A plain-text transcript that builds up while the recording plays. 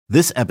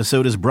This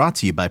episode is brought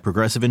to you by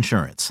Progressive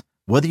Insurance.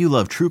 Whether you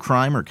love true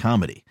crime or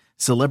comedy,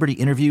 celebrity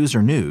interviews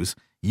or news,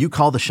 you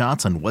call the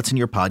shots on what's in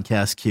your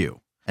podcast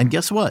queue. And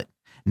guess what?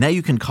 Now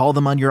you can call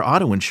them on your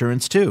auto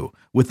insurance too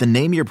with the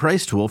Name Your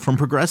Price tool from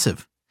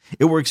Progressive.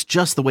 It works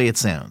just the way it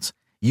sounds.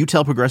 You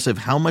tell Progressive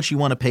how much you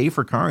want to pay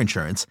for car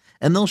insurance,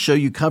 and they'll show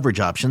you coverage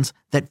options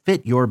that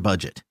fit your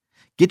budget.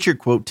 Get your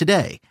quote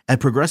today at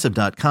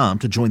Progressive.com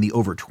to join the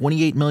over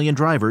 28 million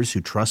drivers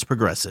who trust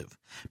Progressive.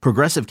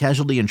 Progressive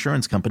Casualty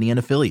Insurance Company and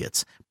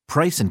Affiliates.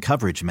 Price and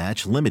coverage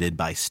match limited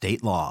by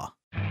state law.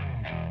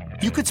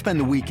 You could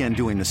spend the weekend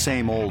doing the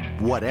same old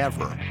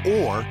whatever,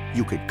 or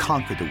you could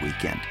conquer the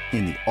weekend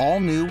in the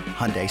all-new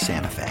Hyundai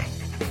Santa Fe.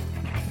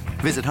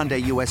 Visit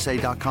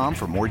HyundaiUSA.com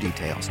for more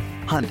details.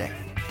 Hyundai,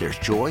 there's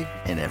joy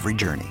in every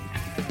journey.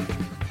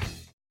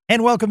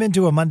 And welcome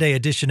into a Monday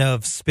edition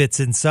of Spits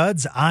and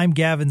Suds. I'm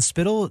Gavin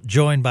Spittle,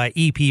 joined by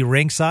EP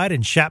Ringside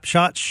and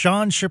Shapshot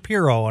Sean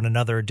Shapiro on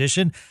another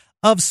edition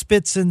of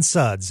Spits and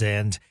Suds.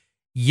 And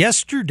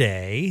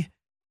yesterday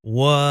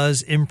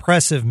was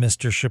impressive,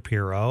 Mr.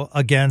 Shapiro,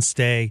 against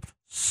a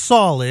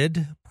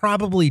solid,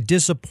 probably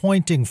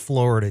disappointing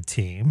Florida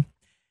team.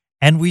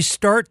 And we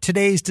start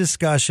today's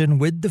discussion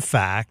with the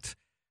fact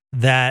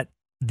that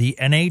the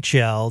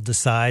NHL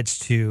decides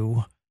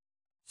to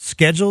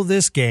schedule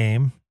this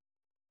game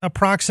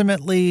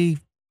approximately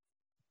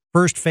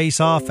first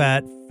face-off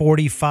at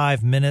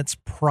 45 minutes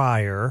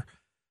prior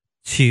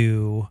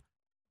to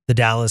the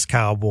Dallas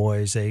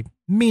Cowboys, a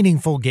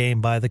meaningful game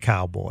by the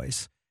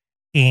Cowboys.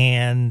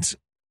 And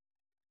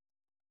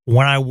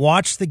when I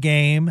watched the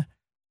game,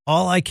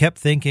 all I kept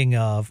thinking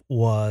of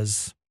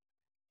was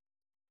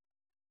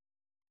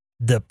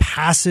the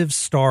passive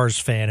Stars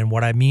fan. And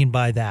what I mean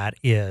by that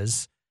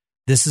is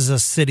this is a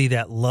city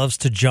that loves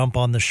to jump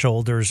on the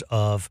shoulders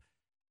of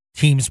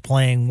teams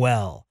playing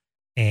well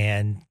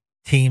and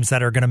teams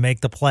that are going to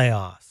make the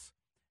playoffs.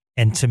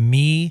 And to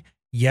me,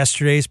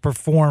 yesterday's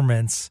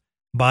performance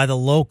by the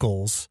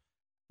locals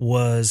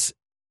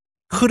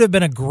could have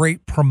been a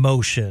great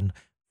promotion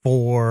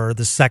for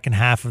the second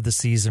half of the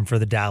season for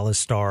the Dallas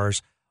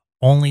Stars,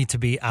 only to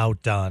be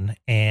outdone.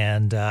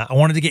 And I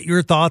wanted to get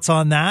your thoughts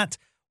on that,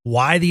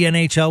 why the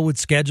NHL would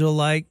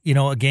schedule a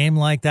game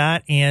like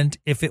that. And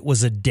if it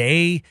was a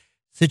day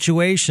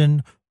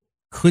situation,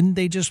 couldn't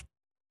they just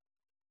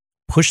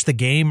push the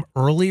game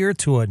earlier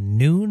to a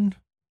noon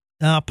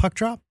puck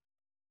drop?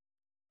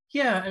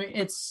 Yeah, I mean,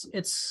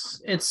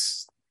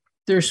 it's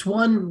there's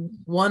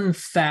one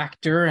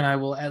factor, and I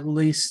will at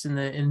least in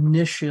the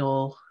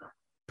initial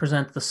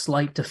present the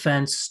slight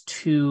defense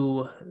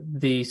to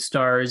the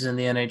Stars in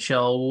the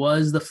NHL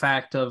was the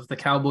fact of the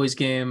Cowboys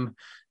game,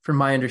 from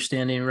my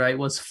understanding, right,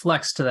 was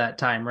flexed to that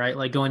time, right?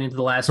 Like going into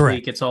the last Correct.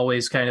 week, it's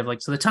always kind of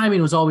like, so the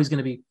timing was always going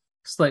to be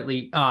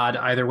slightly odd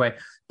either way.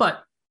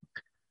 But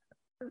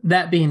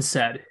that being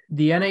said,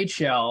 the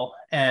NHL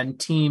and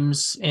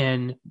teams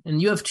and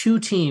you have two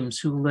teams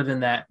who live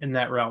in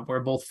that realm where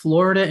both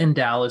Florida and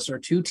Dallas are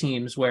two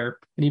teams where,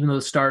 and even though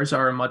the Stars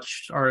are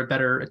a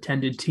better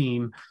attended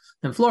team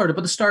than Florida,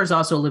 but the Stars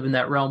also live in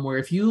that realm where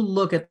if you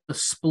look at the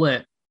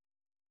split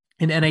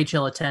in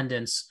NHL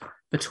attendance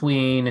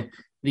between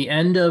the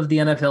end of the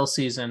NFL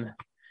season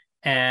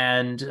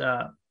and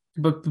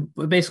but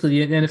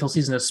basically the NFL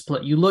season is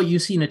split. You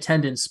see an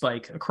attendance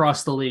spike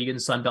across the league in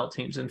Sun Belt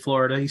teams in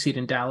Florida. You see it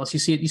in Dallas. You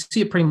see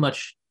it pretty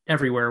much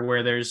everywhere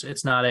where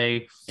it's not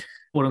a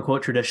quote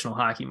unquote traditional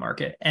hockey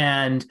market.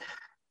 And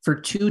for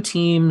two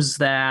teams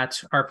that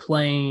are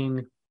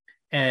playing,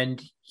 and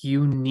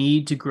you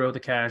need to grow the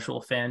casual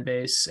fan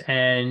base,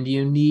 and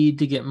you need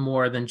to get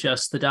more than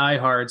just the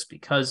diehards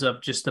because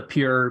of just the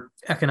pure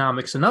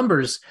economics and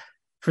numbers.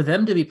 For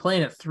them to be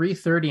playing at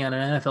 3:30 on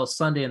an NFL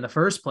Sunday in the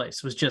first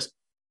place was just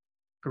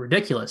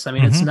ridiculous. I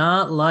mean, It's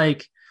not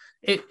like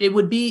it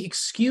would be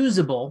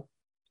excusable.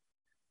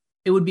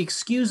 It would be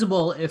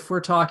excusable if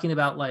we're talking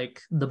about like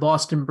the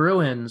Boston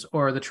Bruins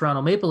or the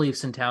Toronto Maple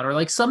Leafs in town, or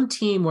like some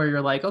team where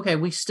you're like, okay,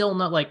 we still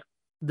not like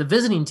the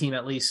visiting team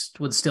at least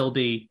would still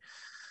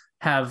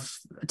have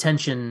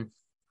attention,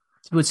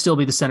 would still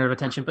be the center of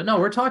attention. But no,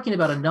 we're talking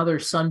about another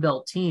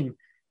Sunbelt team.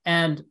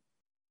 And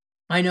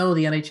I know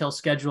the NHL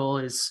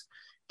schedule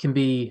can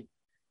be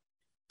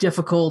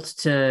difficult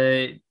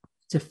to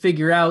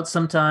figure out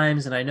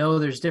sometimes. And I know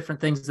there's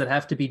different things that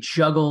have to be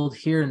juggled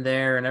here and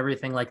there and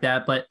everything like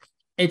that. But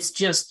it's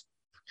just,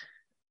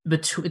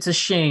 it's a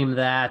shame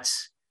that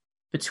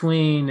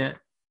between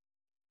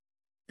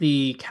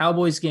the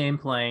Cowboys game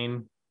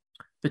playing,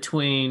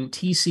 between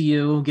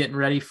TCU getting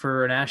ready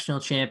for a national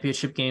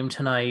championship game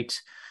tonight,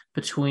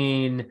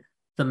 between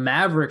the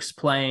Mavericks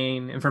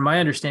playing, and from my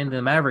understanding,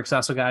 the Mavericks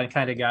also got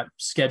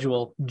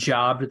schedule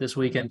jobbed this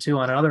weekend too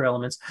on other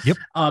elements. Yep.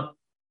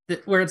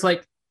 Where it's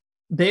like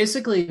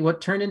basically what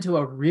turned into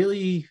a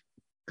really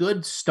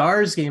good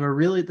Stars game, or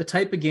really the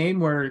type of game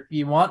where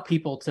you want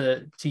people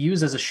to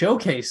use as a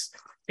showcase,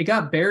 it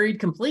got buried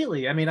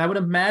completely. I mean, I would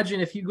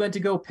imagine if you went to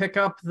go pick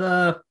up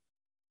the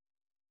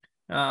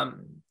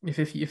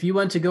if you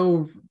went to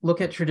go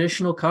look at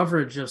traditional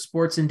coverage of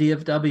sports in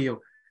DFW,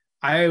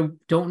 I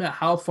don't know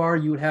how far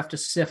you would have to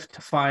sift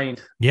to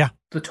find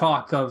the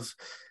talk of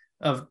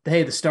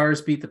hey, the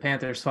Stars beat the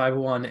Panthers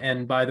 5-1,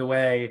 and by the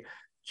way,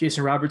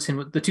 Jason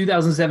Robertson, the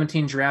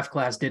 2017 draft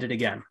class did it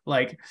again.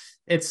 Like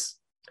it's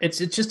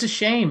just a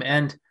shame.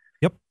 And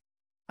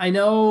I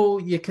know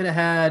you could have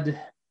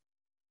had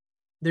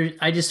there.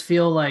 I just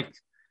feel like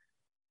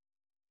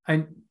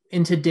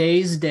in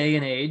today's day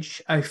and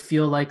age, I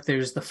feel like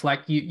there's the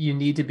flex. You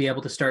need to be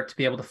able to start to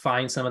be able to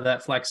find some of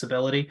that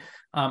flexibility.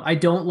 I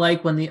don't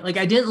like when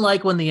I didn't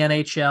like when the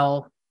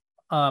NHL.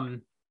 I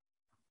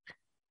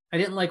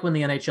didn't like when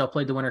the NHL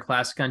played the Winter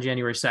Classic on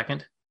January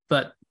 2nd,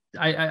 but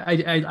I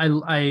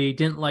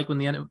didn't like when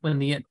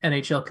the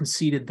NHL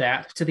conceded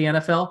that to the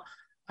NFL.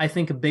 I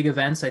think of big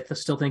events, I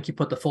still think you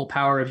put the full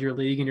power of your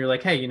league and you're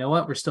like, hey, you know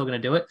what? We're still going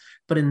to do it.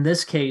 But in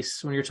this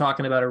case, when you're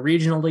talking about a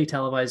regionally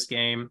televised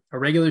game, a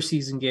regular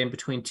season game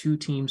between two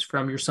teams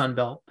from your Sun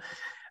Belt,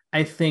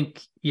 I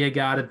think you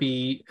got to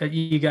be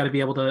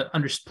able to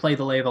play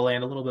the lay of the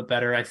land a little bit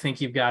better. I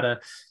think you've got to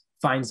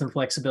find some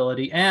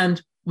flexibility.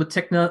 And with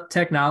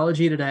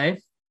technology today,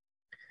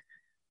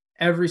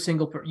 every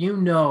single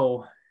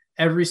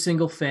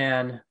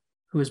fan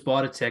who has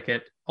bought a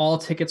ticket, all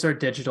tickets are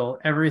digital,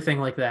 everything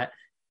like that.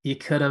 You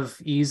could have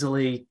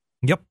easily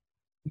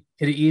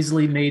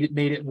made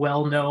it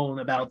well known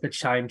about the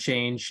time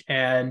change,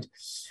 and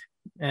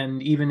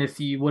even if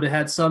you would have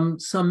had some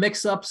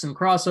mix-ups and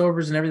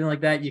crossovers and everything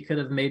like that, you could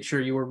have made sure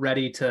you were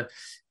ready to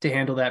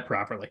handle that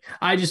properly.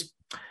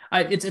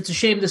 It's a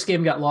shame this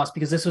game got lost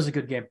because this was a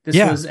good game.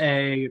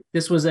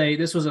 This was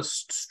a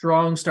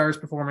strong Stars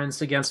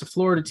performance against a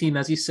Florida team,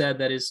 as you said,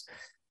 that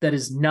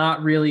is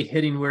not really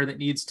hitting where it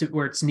needs to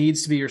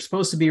be or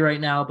supposed to be right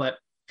now, but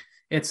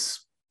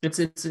Jake,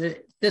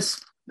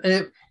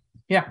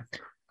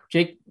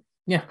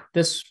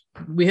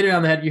 we hit it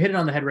on the head. You hit it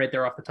on the head right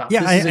there off the top.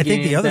 Yeah, I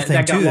think the other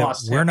thing too that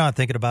we're not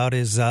thinking about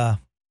is,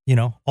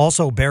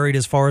 also buried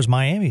as far as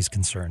Miami's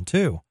concerned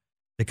too,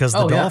 because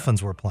the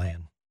Dolphins were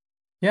playing.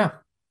 Yeah,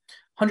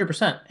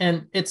 100%.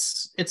 And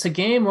it's a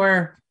game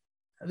where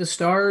the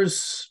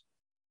Stars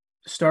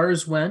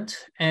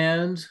went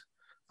and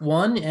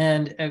won,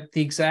 and at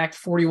the exact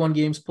 41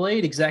 games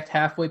played, exact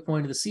halfway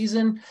point of the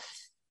season,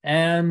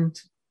 and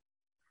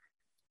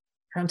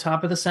they're on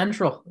top of the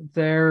Central.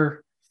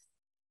 They're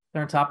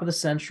on top of the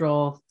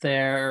Central.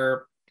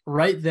 They're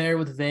right there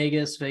with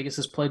Vegas. Vegas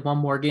has played one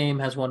more game,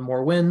 has one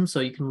more win, so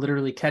you can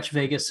literally catch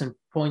Vegas in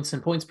points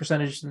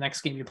percentage the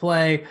next game you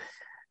play.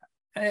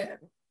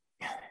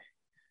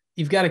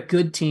 You've got a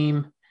good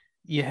team.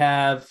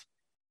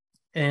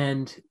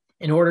 And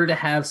in order to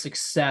have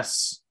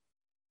success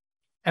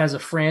as a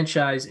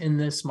franchise in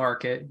this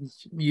market,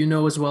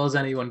 as well as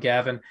anyone,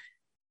 Gavin,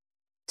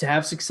 to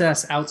have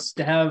success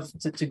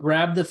to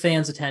grab the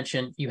fans'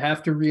 attention, you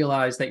have to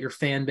realize that your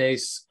fan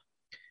base,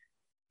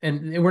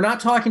 and we're not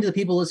talking to the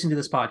people listening to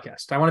this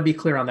podcast. I want to be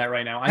clear on that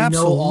right now.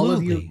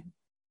 Absolutely.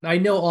 I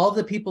know all of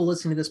the people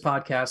listening to this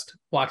podcast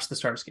watch the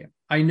Stars game.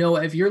 I know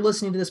if you're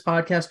listening to this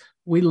podcast,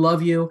 we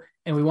love you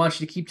and we want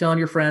you to keep telling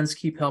your friends,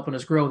 keep helping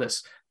us grow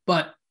this.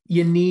 But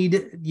you need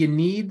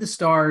the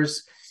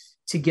Stars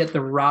to get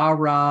the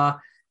rah-rah,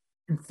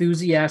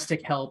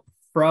 enthusiastic help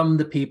from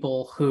the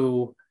people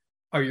who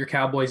are your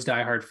Cowboys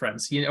diehard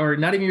friends, or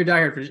not even your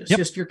diehard friends,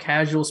 just your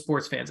casual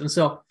sports fans. And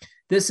so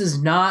this is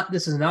not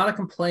a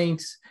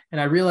complaint. And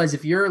I realize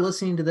if you're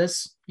listening to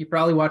this, you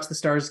probably watched the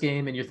Stars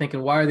game and you're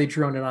thinking, why are they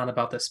droning on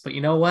about this? But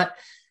you know what?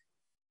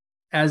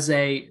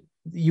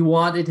 You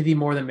want it to be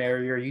more than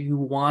merrier. You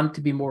want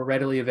to be more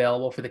readily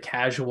available for the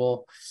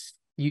casual.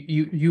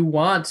 You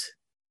want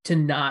to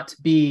not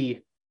be,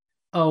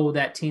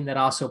 that team that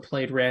also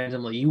played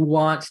randomly. You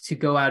want to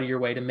go out of your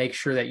way to make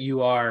sure that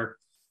you are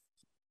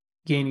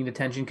gaining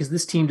attention, because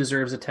this team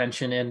deserves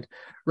attention. And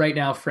right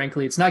now,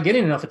 frankly, it's not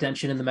getting enough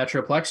attention in the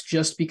Metroplex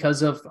just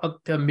because of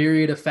a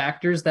myriad of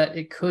factors that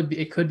it could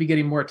be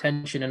getting more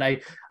attention. And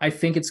I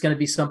think it's going to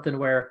be something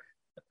where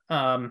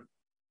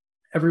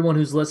everyone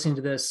who's listening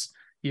to this,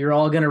 you're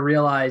all going to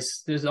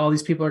realize there's all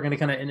these people are going to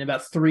kind of, in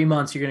about 3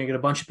 months, you're going to get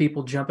a bunch of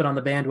people jumping on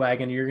the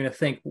bandwagon. You're going to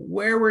think,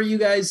 where were you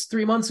guys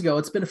 3 months ago?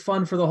 It's been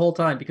fun for the whole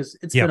time because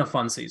it's been a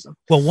fun season.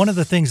 Well, one of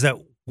the things that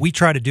we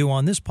try to do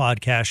on this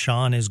podcast,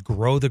 Sean, is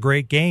grow the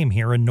great game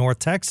here in North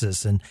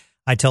Texas. And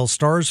I tell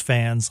Stars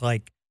fans,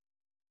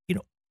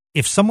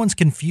 if someone's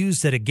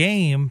confused at a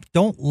game,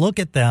 don't look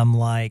at them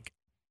like,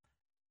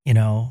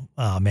 oh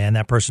man,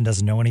 that person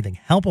doesn't know anything.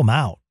 Help them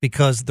out,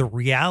 because the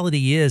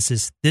reality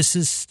is this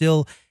is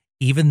still,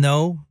 even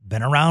though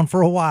been around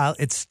for a while,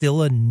 it's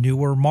still a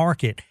newer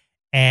market.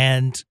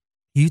 And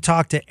you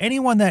talk to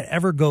anyone that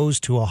ever goes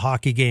to a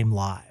hockey game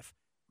live,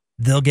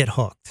 they'll get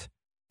hooked.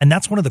 And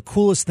that's one of the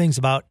coolest things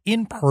about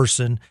in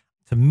person.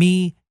 To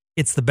me,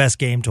 it's the best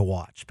game to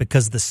watch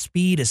because the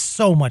speed is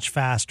so much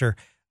faster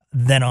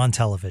than on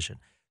television.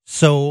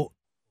 So,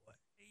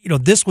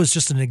 this was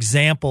just an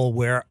example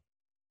where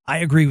I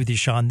agree with you,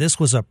 Sean. This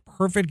was a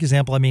perfect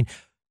example. I mean,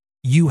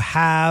 you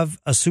have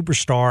a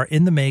superstar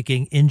in the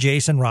making in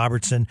Jason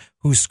Robertson,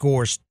 who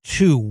scores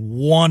 2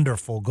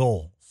 wonderful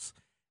goals.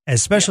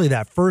 especially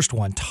that first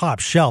one, top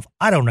shelf.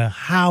 I don't know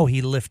how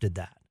he lifted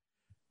that.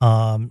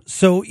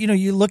 So,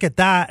 you look at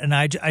that, and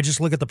I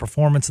just look at the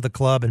performance of the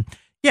club, and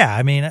yeah,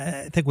 I mean,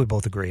 I think we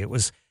both agree it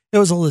was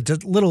a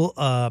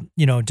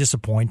little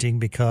disappointing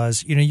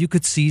because, you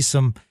could see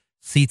some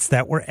seats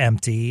that were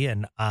empty,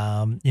 and,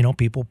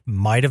 people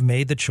might have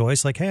made the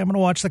choice like, hey, I'm going to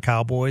watch the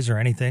Cowboys or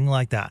anything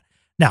like that.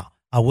 Now,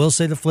 I will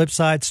say the flip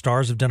side,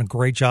 Stars have done a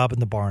great job in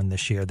the barn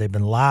this year. They've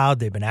been loud,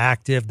 they've been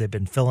active, they've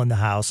been filling the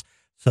house.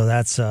 So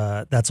that's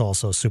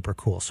also super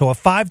cool. So a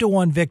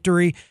 5-1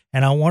 victory,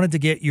 and I wanted to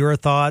get your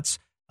thoughts.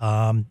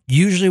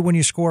 Usually when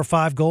you score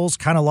 5 goals,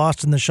 kind of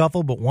lost in the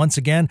shuffle, but once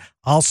again,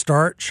 I'll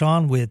start,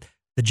 Sean, with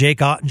the Jake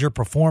Ottinger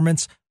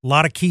performance. A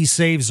lot of key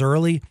saves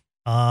early.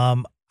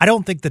 I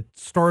don't think the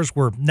Stars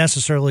were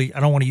necessarily,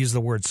 I don't want to use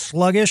the word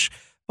sluggish,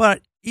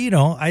 but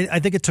I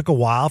think it took a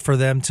while for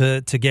them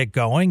to get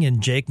going,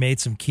 and Jake made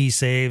some key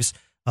saves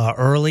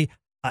early.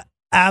 I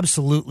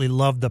absolutely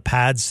loved the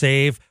pad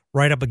save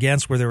right up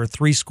against where there were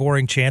 3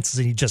 scoring chances,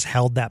 and he just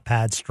held that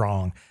pad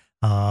strong.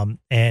 I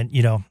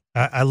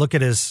look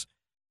at his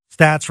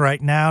stats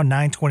right now,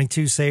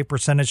 922 save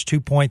percentage,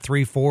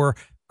 2.34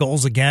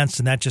 goals against,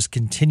 and that just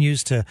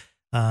continues to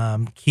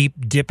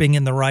keep dipping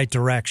in the right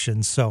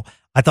direction. So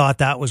I thought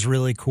that was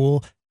really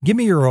cool. Give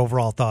me your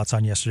overall thoughts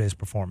on yesterday's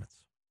performance.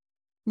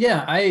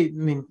 Yeah, I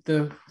mean,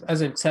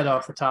 as I said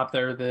off the top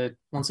there,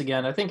 once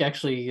again, I think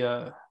actually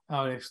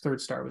his third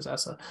star was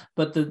Essa,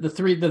 but I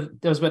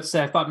was about to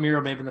say, I thought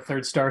Miro may have been the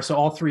third star, so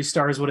all 3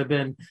 stars would have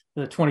been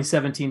the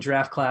 2017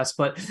 draft class.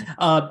 But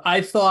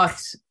I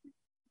thought,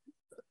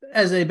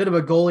 as a bit of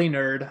a goalie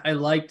nerd, I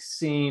liked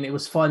seeing, it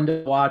was fun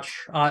to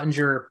watch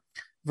Ottinger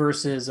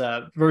versus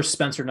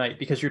Spencer Knight,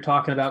 because you're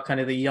talking about kind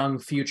of the young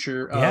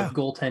future of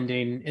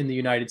goaltending in the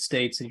United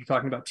States, and you're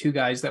talking about 2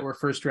 guys that were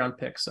first round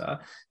picks,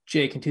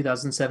 Jake in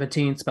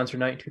 2017, Spencer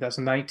Knight in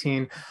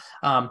 2019.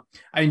 I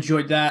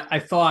enjoyed that. I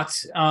thought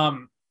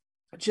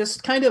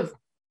just kind of,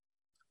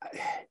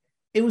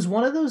 it was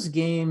one of those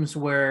games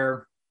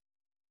where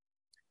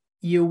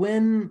you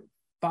win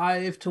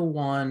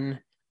 5-1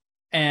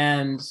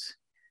 and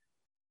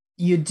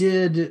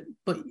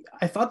but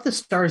I thought the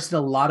Stars did a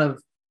lot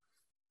of,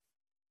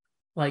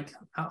 like,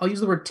 I'll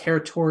use the word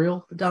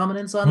territorial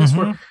dominance on this,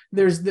 where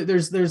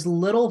there's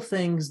little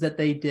things that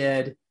they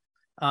did.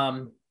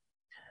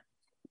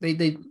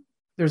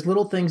 There's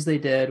little things they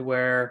did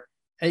where,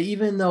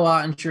 even though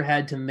Ottinger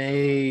had to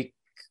make,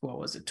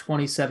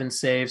 27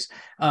 saves,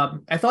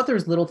 I thought there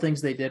was little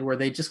things they did where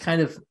they just kind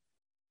of,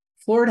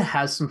 Florida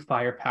has some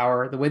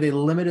firepower, the way they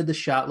limited the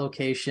shot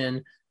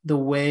location, the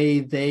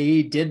way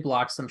they did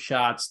block some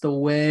shots, the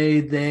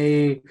way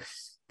they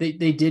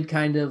did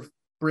kind of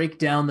break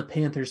down the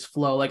Panthers'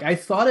 flow. Like, I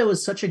thought it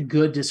was such a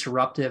good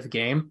disruptive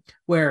game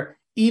where,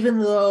 even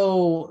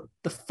though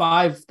the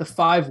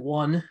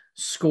 5-1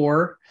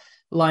 score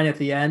line at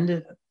the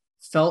end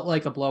felt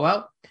like a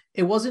blowout,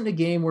 it wasn't a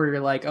game where you're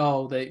like,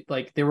 oh, they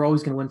were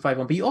always going to win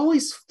 5-1, but you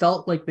always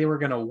felt like they were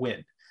going to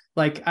win.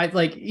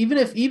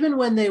 Even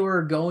when they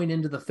were going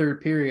into the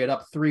third period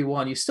up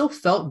 3-1, you still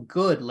felt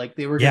good, like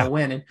they were going to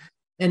win.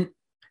 And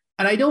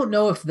I don't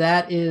know if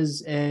that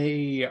is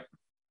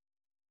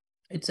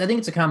I think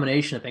it's a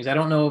combination of things. I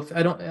don't know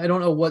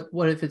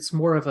what if it's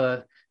more of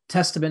a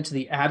testament to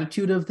the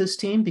attitude of this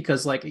team,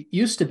 because like it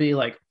used to be,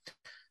 like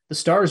the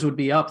Stars would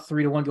be up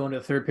 3-1 going to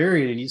the third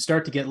period, and you'd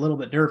start to get a little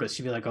bit nervous.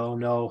 You'd be like, oh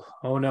no,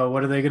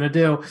 what are they going to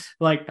do?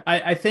 Like,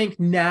 I think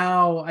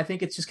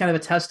it's just kind of a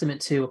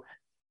testament to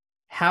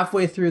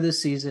halfway through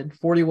this season,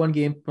 41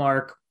 game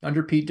mark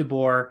under Pete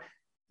DeBoer,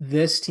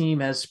 this team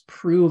has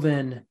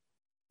proven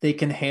they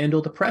can handle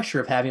the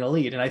pressure of having a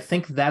lead. And I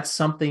think that's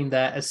something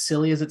that, as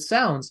silly as it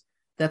sounds,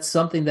 that's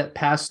something that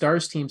past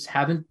Stars teams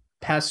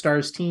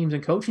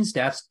and coaching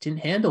staffs didn't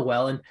handle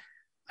well. And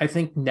I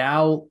think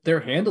now they're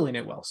handling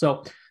it well.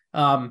 So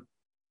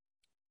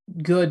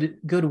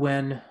good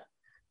win,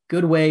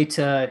 good way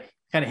to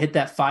kind of hit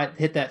that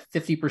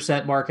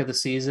 50% mark of the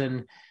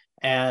season.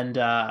 And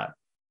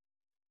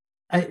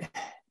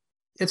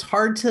it's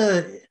hard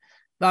to,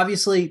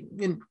 obviously,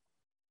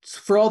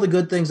 for all the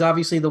good things,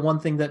 obviously the one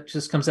thing that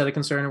just comes out of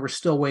concern, and we're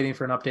still waiting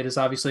for an update, is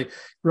obviously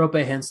Roope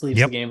Hintz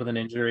leaves the game with an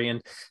injury.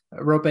 And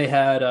Roope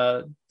had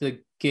the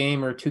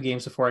game or 2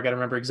 games before, I got to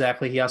remember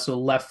exactly, he also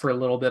left for a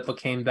little bit but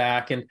came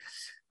back. And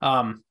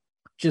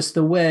just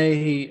the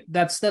way,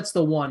 that's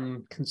the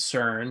one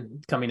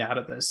concern coming out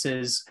of this,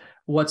 is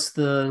what's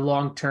the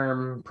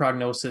long-term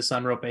prognosis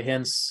on Roope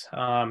Hintz?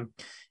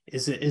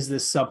 Is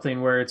this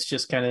something where it's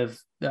just kind of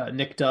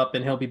nicked up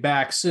and he'll be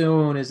back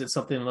soon? Is it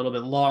something a little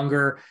bit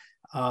longer?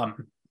 I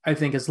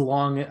think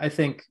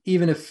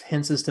even if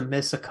Hintz is to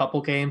miss a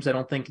couple games, I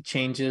don't think it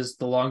changes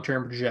the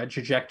long-term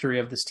trajectory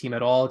of this team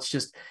at all. It's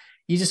just,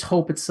 you just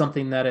hope it's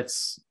something that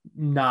it's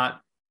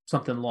not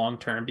something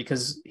long-term,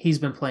 because he's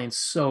been playing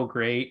so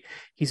great.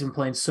 He's been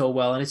playing so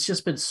well. And it's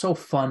just been so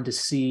fun to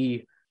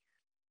see,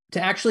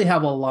 to actually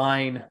have a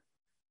line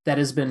like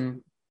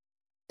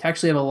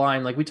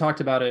we talked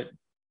about it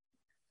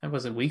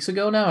was it weeks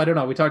ago now? I don't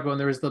know. We talked about when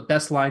there was the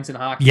best lines in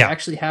hockey. Yeah. I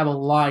actually have a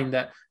line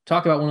that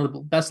talk about one of the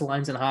best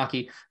lines in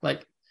hockey.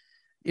 Like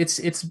it's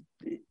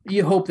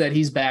you hope that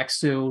he's back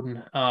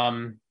soon.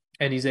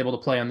 And he's able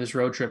to play on this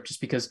road trip,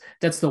 just because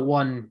that's the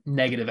one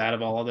negative out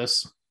of all of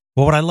this.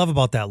 Well, what I love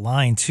about that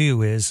line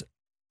too is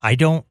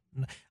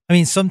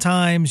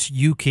sometimes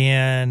you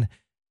can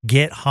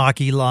get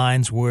hockey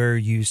lines where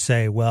you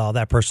say, well,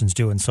 that person's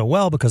doing so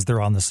well because they're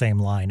on the same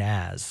line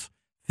as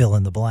fill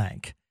in the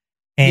blank.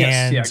 And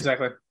yes, yeah,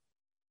 exactly.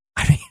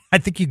 I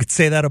think you could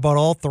say that about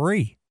all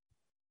three,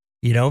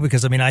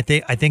 because I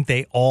think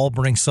they all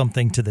bring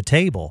something to the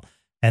table.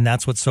 And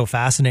that's what's so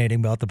fascinating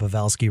about the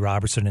Pavelski,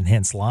 Robertson, and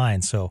Hintz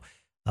line. So,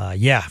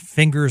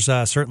 fingers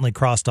certainly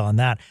crossed on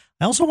that.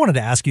 I also wanted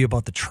to ask you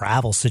about the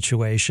travel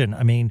situation.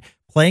 I mean,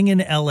 playing in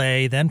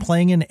LA, then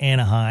playing in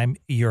Anaheim,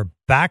 you're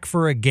back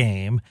for a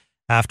game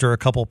after a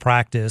couple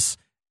practice,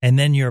 and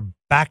then you're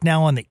back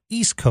now on the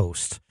East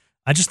Coast.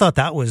 I just thought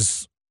that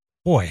was,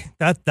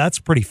 that's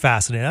pretty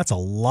fascinating. That's a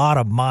lot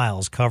of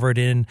miles covered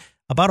in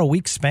about a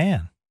week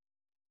span.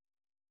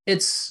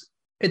 It's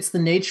the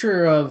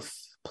nature of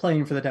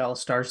playing for the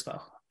Dallas Stars,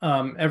 though.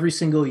 Every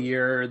single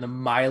year, the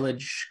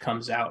mileage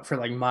comes out for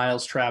like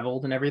miles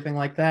traveled and everything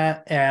like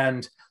that.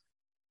 And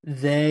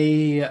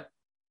the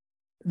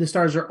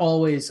Stars are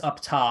always up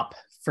top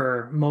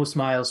for most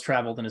miles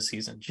traveled in a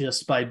season,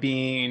 just by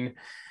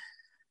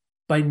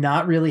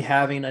not really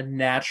having a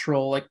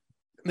natural, like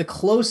the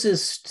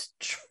closest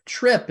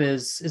trip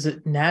is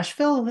it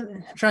Nashville?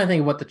 I'm trying to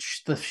think of what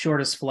the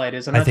shortest flight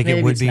is. And I think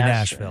it would be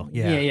Nashville.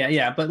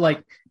 Yeah. But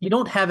like, you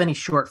don't have any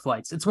short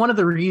flights. It's one of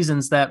the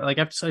reasons that, like,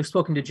 I've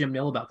spoken to Jim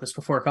Nill about this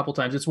before a couple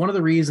times. It's one of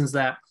the reasons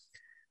that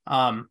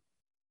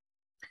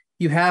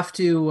you have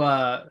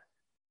to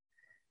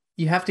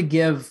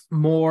give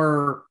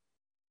more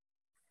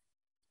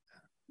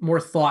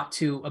thought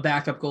to a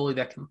backup goalie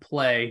that can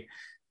play.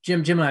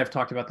 Jim and I have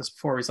talked about this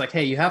before. He's like,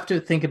 hey, you have to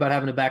think about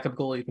having a backup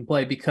goalie who can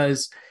play,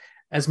 because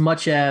as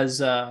much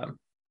a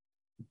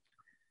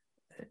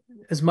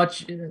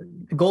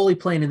goalie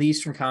playing in the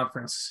Eastern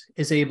Conference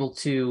is able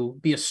to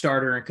be a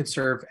starter and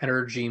conserve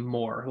energy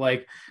more.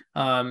 Like,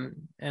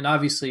 and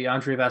obviously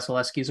Andrei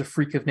Vasilevsky is a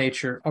freak of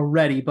nature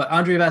already, but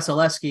Andrei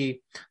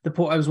Vasilevsky,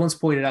 I was once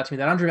pointed out to me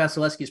that Andrei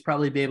Vasilevsky is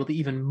probably be able to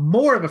even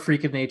more of a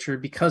freak of nature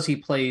because he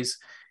plays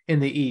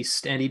in the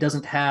East and he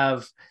doesn't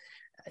have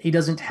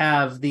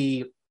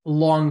the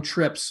long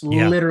trips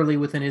literally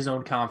within his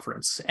own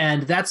conference.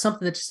 And that's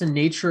something that's just the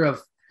nature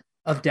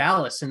of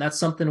Dallas. And that's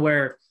something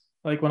where,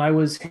 like, when I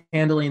was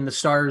handling the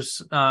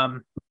Stars,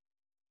 the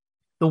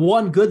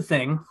one good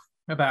thing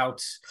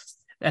about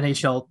being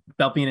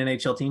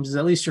NHL teams is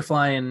at least you're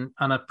flying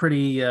on a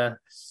pretty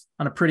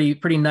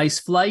nice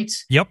flight.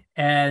 Yep.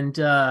 And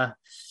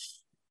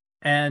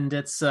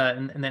it's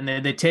and then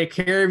they take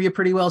care of you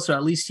pretty well. So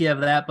at least you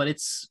have that, but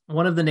it's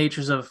one of the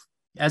natures of,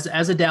 as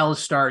a Dallas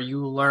Star,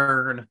 you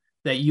learn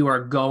that you are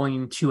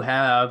going to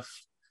have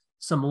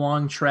some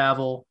long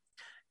travel.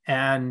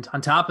 And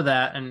on top of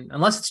that, and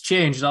unless it's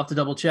changed, I'll have to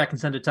double check and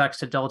send a text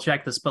to double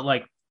check this, but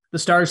like the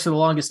Stars for the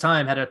longest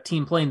time had a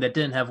team plane that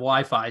didn't have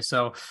Wi-Fi.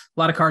 So a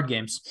lot of card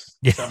games.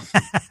 Yeah. So.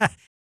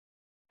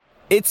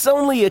 It's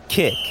only a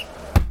kick,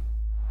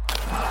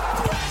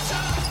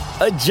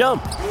 a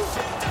jump,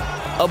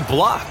 a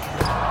block.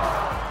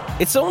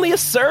 It's only a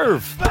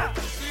serve.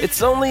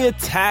 It's only a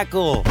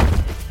tackle,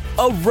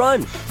 a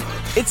run.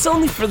 It's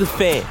only for the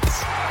fans.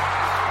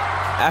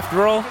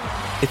 After all,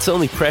 it's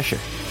only pressure.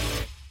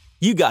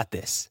 You got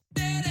this.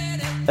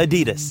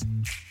 Adidas.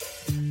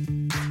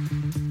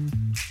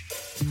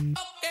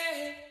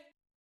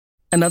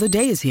 Another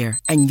day is here,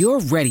 and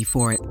you're ready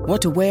for it.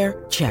 What to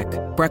wear? Check.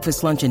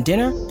 Breakfast, lunch, and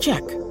dinner?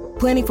 Check.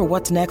 Planning for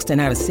what's next and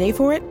how to save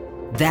for it?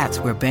 That's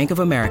where Bank of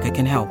America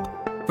can help.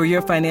 For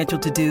your financial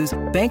to-dos,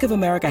 Bank of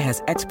America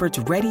has experts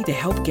ready to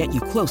help get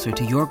you closer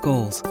to your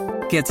goals.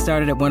 Get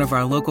started at one of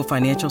our local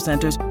financial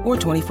centers or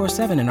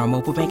 24/7 in our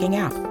mobile banking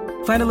app.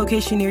 Find a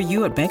location near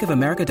you at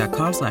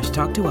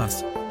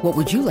bankofamerica.com/talktous. What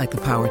would you like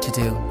the power to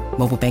do?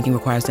 Mobile banking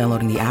requires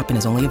downloading the app and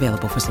is only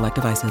available for select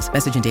devices.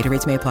 Message and data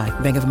rates may apply.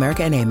 Bank of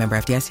America NA, member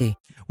FDIC.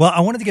 Well,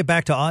 I wanted to get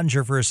back to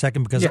Ottinger for a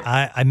second because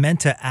I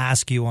meant to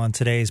ask you on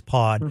today's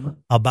pod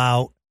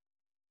about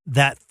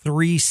that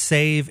 3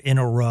 save in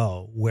a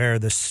row where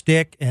the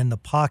stick and the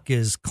puck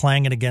is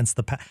clanging against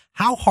the pad.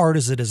 How hard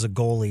is it as a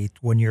goalie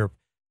when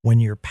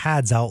your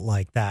pads out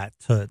like that?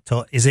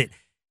 Is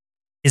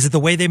it the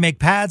way they make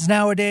pads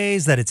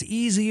nowadays that it's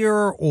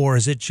easier, or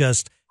is it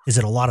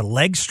a lot of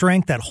leg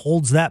strength that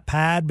holds that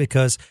pad?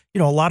 Because,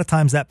 a lot of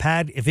times that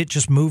pad, if it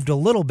just moved a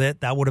little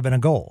bit, that would have been a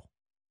goal.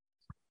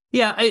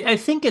 Yeah, I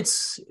think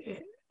it's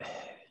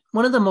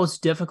one of the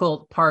most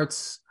difficult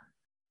parts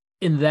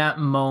in that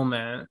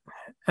moment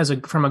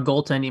from a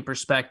goaltending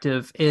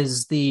perspective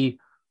is the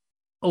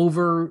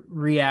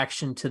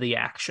overreaction to the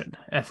action,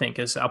 I think,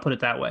 I'll put it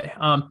that way.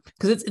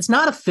 Because it's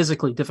not a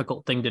physically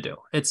difficult thing to do.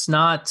 It's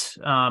not,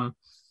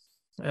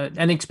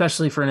 and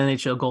especially for an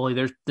NHL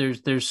goalie,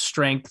 there's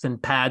strength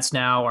and pads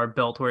now are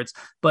built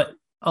but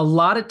a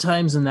lot of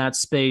times in that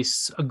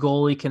space, a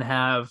goalie can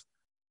have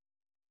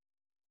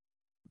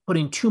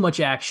putting too much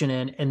action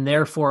in, and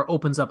therefore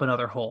opens up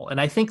another hole.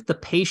 And I think the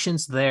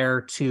patience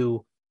there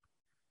to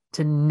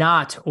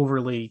not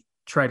overly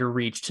try to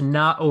reach, to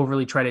not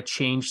overly try to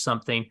change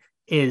something,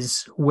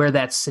 is where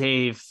that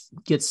save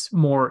gets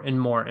more and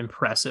more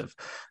impressive.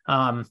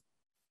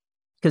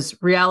 Because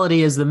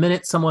reality is, the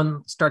minute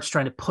someone starts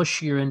trying to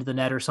push you into the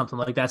net or something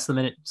like that's the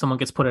minute someone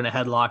gets put in a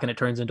headlock and it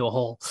turns into a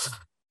whole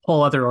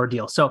other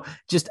ordeal. So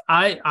just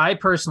I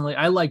personally,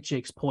 I like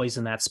Jake's poise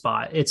in that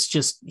spot. It's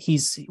just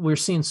we're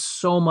seeing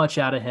so much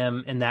out of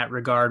him in that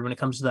regard when it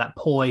comes to that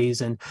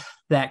poise and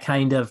that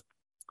kind of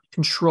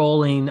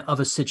controlling of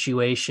a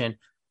situation.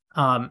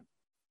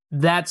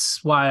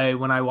 That's why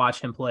when I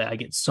watch him play, I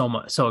get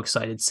so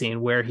excited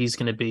seeing where he's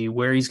going to be,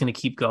 where he's going to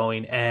keep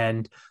going,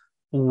 and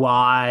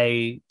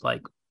why,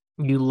 like,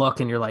 you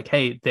look and you're like,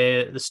 hey,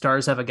 the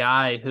Stars have a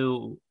guy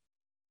who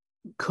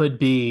could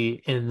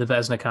be in the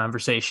Vezina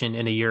conversation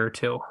in a year or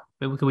two.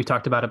 We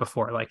talked about it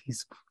before. Like,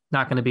 he's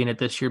not going to be in it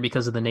this year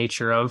because of the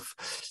nature of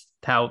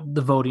how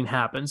the voting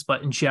happens,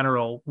 but in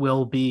general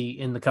will be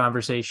in the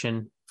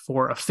conversation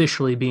for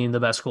officially being the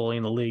best goalie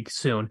in the league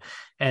soon.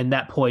 And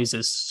that poise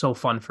is so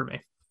fun for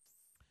me.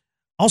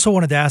 Also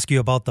wanted to ask you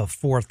about the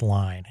fourth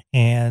line.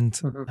 And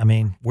I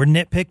mean, we're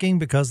nitpicking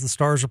because the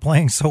Stars are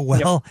playing so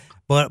well,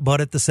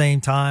 but at the same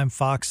time,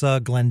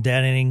 Faksa,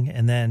 Glendening,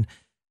 and then,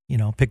 you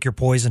know, pick your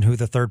poison who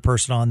the third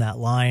person on that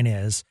line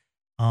is.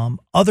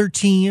 Other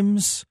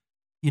teams,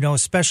 you know,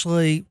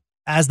 especially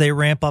as they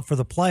ramp up for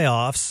the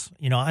playoffs,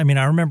 you know, I mean,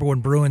 I remember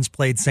when Bruins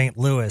played St.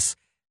 Louis,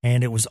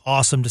 and it was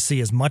awesome to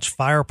see as much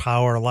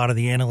firepower. A lot of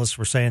the analysts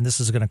were saying this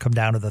is going to come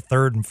down to the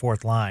third and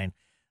fourth line.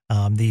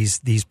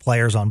 These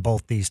players on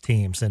both these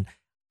teams. And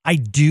I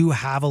do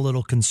have a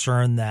little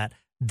concern that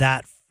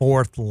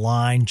fourth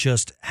line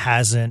just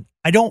hasn't,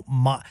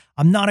 I'm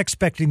not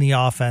expecting the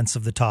offense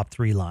of the top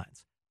three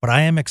lines, but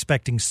I am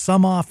expecting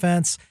some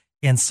offense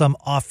and some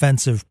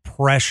offensive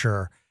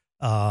pressure,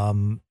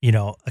 you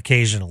know,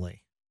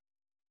 occasionally.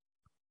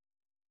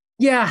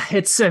 Yeah,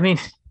 I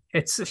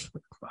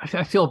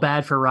feel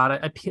bad for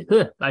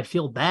Roddick. I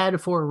feel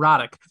bad for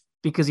Roddick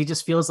because he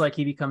just feels like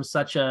he becomes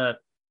such a,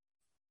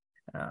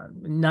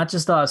 not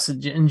just us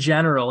in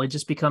general, it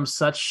just becomes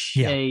such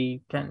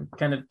a kind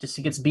of just,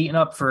 he gets beaten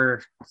up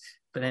for,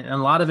 but a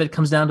lot of it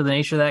comes down to the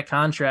nature of that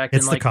contract.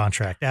 It's and the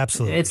contract.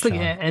 Absolutely. It's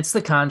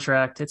the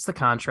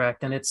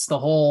contract. And it's the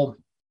whole,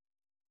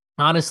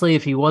 honestly,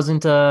 if he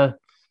wasn't a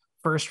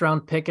first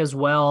round pick as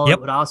well,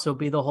 it would also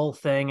be the whole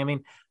thing. I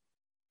mean,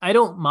 I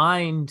don't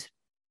mind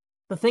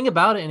the thing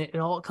about it. And it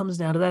all comes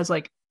down to that. It's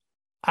like,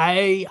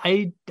 I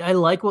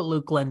like what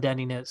Luke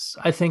Glendening is.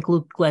 I think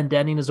Luke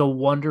Glendening is a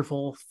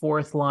wonderful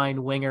fourth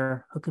line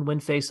winger who can win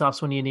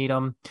faceoffs when you need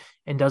them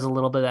and does a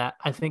little bit of that.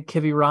 I think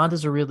Kiviranta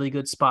is a really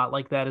good spot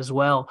like that as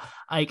well.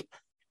 Like,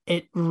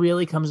 it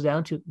really comes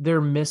down to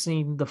they're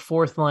missing the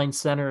fourth line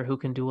center who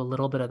can do a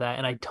little bit of that.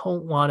 And I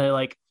don't want to,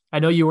 like, I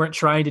know you weren't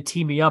trying to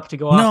tee me up to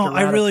go after Radek. No,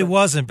 I really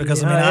wasn't,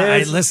 because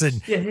I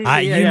listen,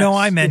 know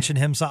I mentioned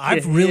him, so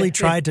I've really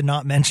tried to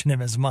not mention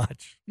him as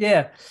much.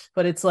 Yeah,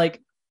 but it's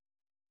like,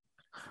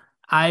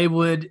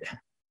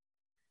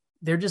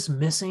 they're just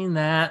missing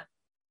that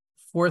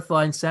fourth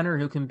line center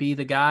who can be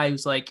the guy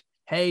who's like,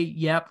 hey,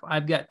 yep,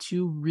 I've got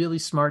two really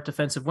smart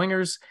defensive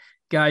wingers,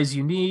 guys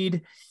you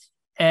need.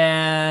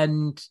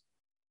 And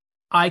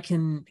I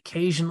can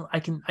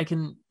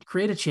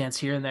create a chance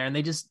here and there. And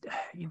they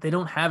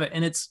don't have it.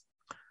 And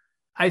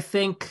I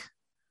think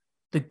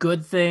the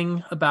good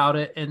thing about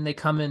it,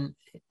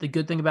 the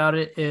good thing about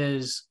it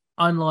is,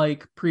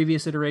 unlike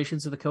previous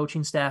iterations of the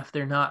coaching staff,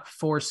 they're not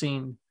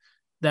forcing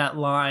that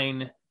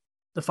line,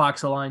 the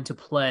Faksa line, to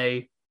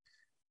play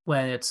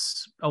when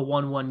it's a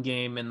 1-1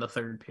 game in the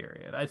third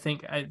period. I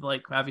think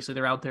obviously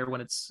they're out there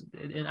when it's,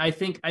 and I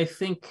think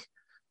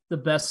the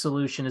best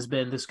solution has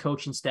been this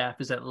coaching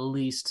staff is at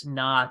least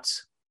not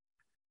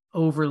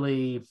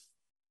overly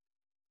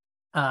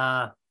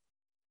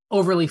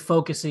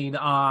focusing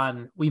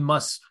on, we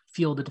must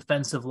field a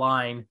defensive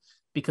line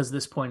because of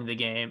this point of the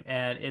game.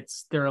 And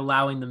they're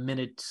allowing the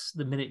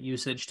minute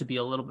usage to be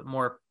a little bit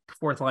more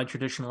fourth line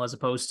traditional as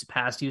opposed to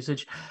past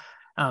usage.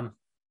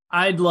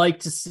 I'd like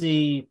to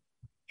see,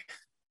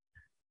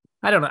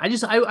 I don't know.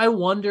 I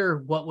wonder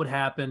what would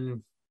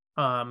happen.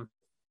 I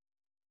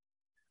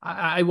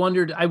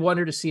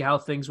wonder to see how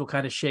things will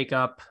kind of shake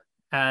up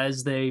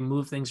as they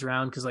move things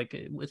around. Cause like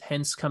with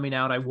Hintz coming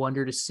out, I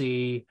wonder to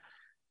see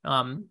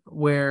I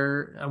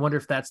wonder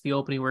if that's the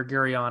opening where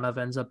Gurianov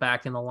ends up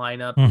back in the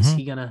lineup. Mm-hmm. Is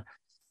he gonna,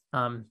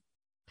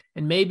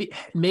 and maybe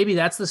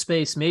that's the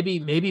space.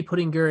 Maybe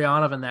putting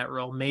Gurianov in that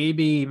role.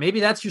 Maybe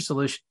that's your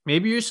solution.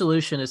 Maybe your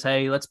solution is,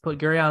 hey, let's put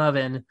Gurianov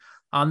in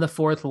on the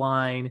fourth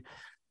line,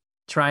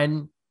 try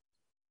and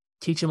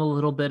teach him a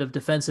little bit of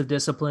defensive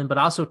discipline, but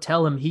also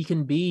tell him he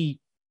can be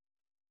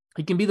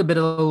the bit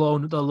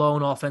of the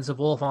lone offensive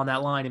wolf on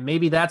that line. And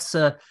maybe that's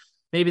a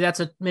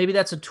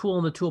tool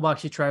in the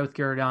toolbox you try with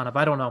Gurianov.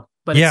 I don't know,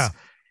 but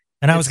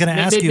and I was going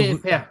to ask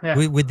you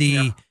with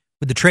the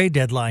trade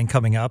deadline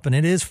coming up, and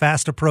it is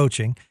fast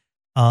approaching.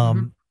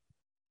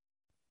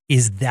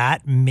 Is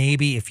that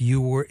maybe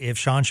if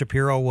Sean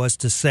Shapiro was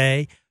to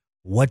say,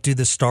 what do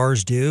the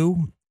Stars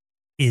do?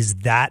 Is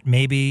that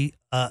maybe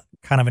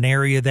kind of an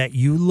area that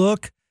you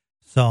look,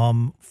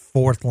 some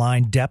fourth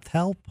line depth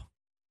help?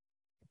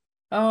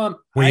 Where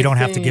you don't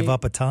have to give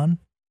up a ton?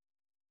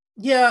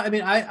 Yeah, I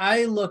mean,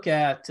 I look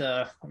at,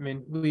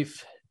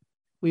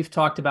 we've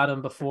talked about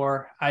him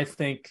before. I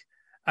think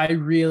I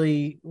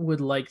really would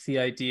like the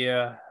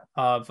idea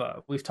of,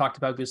 we've talked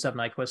about Gustav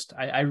Nyquist.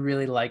 I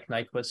really like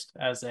Nyquist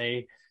as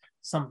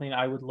something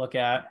I would look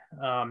at.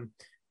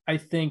 I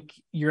think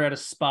you're at a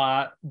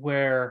spot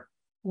where,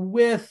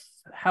 with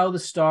how the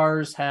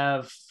Stars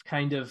have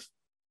kind of,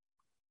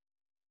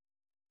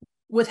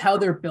 with how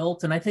they're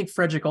built, and I think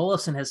Fredrik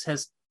Olofsson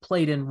has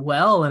played in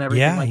well and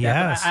everything like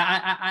that.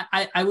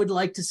 But I would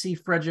like to see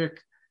Fredrik.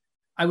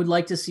 I would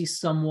like to see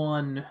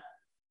someone.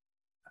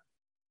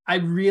 I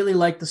really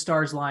like the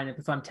Stars lineup.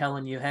 If I'm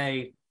telling you,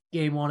 hey,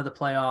 game one of the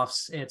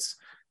playoffs, it's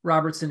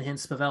Robertson,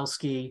 Hintz,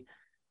 Pavelski,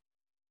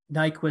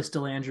 Nyquist,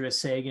 Dellandrea,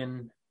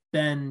 Sagan,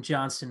 Ben,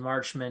 Johnston,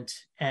 Marchment,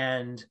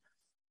 and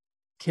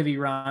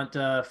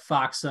Kiviranta,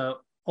 Faksa,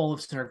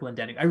 Olofsson, or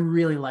Glendening. I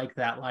really like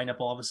that lineup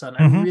all of a sudden.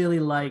 Mm-hmm.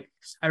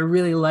 I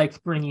really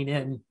like bringing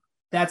in.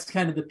 That's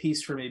kind of the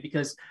piece for me,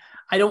 because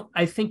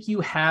I think you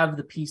have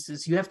the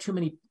pieces. You have too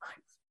many.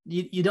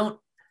 You don't.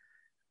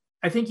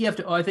 I think you have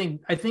to. I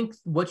think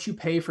what you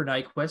pay for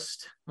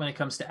Nyquist when it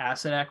comes to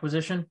asset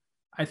acquisition,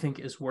 I think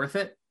is worth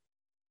it.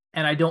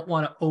 And I don't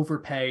want to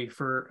overpay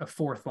for a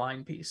fourth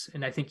line piece.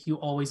 And I think you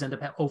always end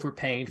up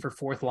overpaying for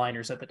fourth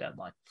liners at the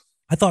deadline.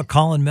 I thought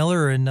Colin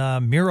Miller and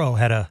Miro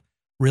had a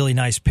really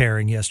nice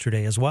pairing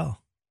yesterday as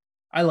well.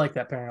 I like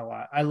that pairing a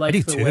lot. I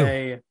like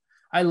the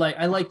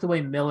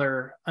way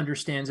Miller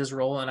understands his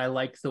role, and I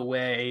like the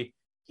way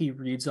he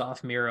reads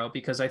off Miro,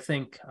 because I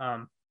think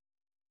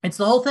it's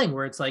the whole thing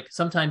where it's like,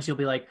 sometimes you'll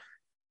be like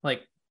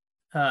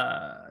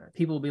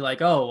people will be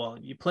like, oh, well,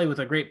 you play with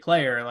a great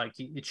player, like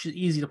it's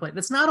easy to play.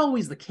 That's not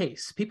always the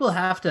case. People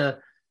have to,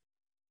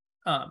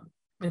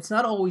 it's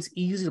not always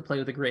easy to play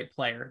with a great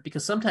player,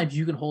 because sometimes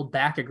you can hold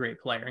back a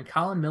great player, and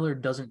Colin Miller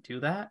doesn't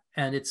do that.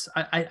 And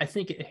I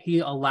think he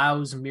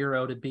allows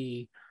Miro to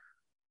be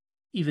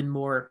even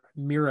more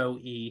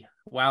Miro-y.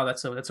 Wow,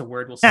 that's a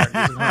word we'll start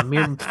using.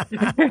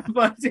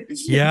 But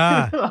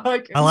yeah,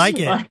 I like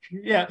it.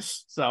 Yeah,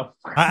 so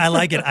I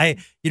like it.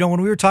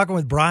 When we were talking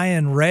with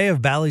Brian Ray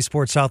of Bally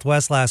Sports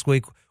Southwest last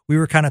week, we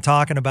were kind of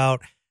talking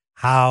about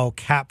how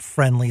cap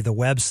friendly the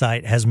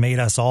website has made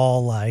us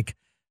all, like,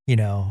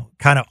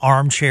 kind of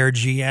armchair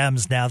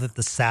GMs now that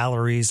the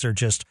salaries are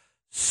just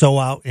so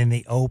out in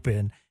the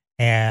open.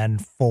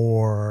 And I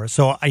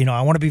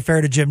want to be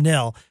fair to Jim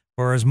Nill.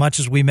 For as much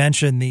as we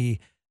mentioned the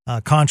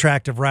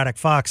contract of Radek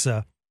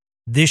Faksa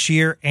this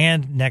year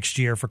and next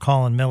year for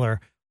Colin Miller,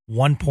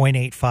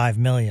 $1.85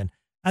 million.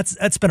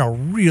 That's been a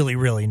really,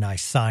 really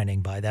nice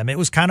signing by them. It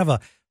was kind of a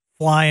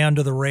fly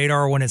under the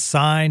radar when it's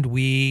signed.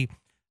 I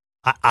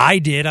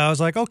was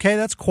like, okay,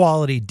 that's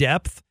quality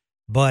depth.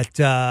 But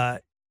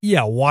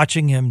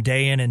watching him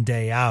day in and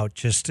day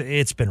out,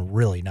 it's been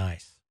really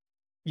nice.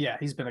 Yeah,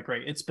 it's been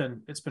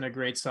a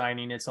great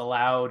signing. It's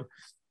allowed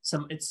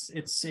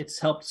it's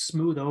helped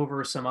smooth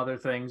over some other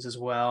things as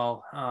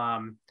well.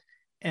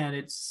 And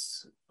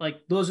it's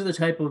like, those are the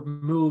type of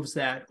moves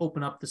that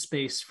open up the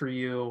space for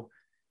you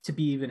to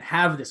even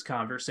have this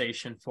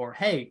conversation for,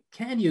 hey,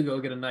 can you go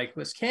get a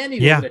Nyquist? Can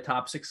you go get a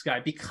top six guy?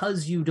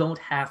 Because you don't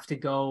have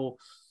to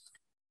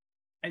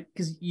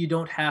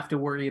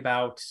worry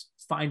about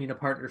finding a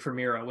partner for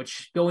Miro,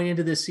 which going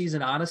into this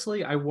season,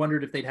 honestly, I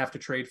wondered if they'd have to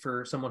trade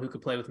for someone who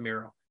could play with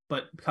Miro.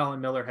 But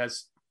Colin Miller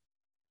has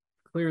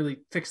clearly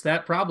fixed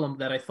that problem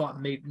that I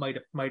thought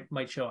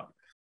might show up.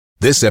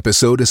 This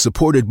episode is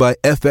supported by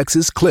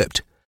FX's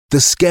Clipped, the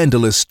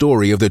scandalous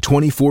story of the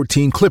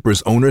 2014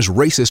 Clippers owner's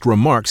racist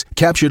remarks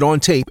captured on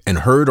tape and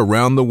heard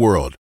around the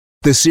world.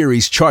 The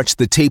series charts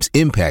the tape's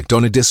impact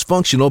on a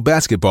dysfunctional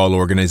basketball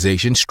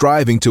organization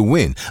striving to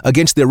win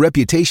against their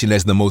reputation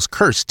as the most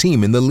cursed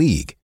team in the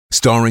league.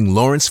 Starring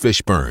Lawrence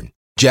Fishburne,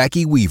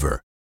 Jackie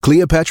Weaver,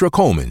 Cleopatra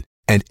Coleman,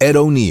 and Ed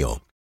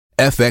O'Neill.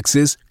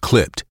 FX's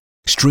Clipped.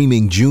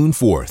 Streaming June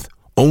 4th,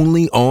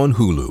 only on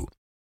Hulu.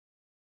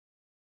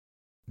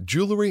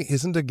 Jewelry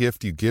isn't a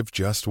gift you give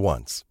just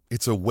once.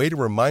 It's a way to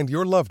remind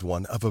your loved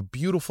one of a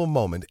beautiful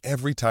moment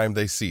every time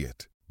they see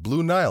it.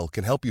 Blue Nile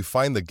can help you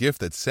find the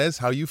gift that says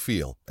how you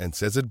feel and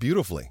says it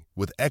beautifully,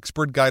 with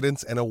expert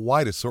guidance and a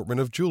wide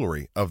assortment of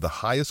jewelry of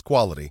the highest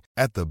quality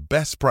at the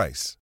best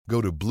price.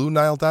 Go to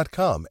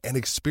BlueNile.com and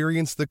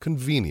experience the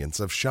convenience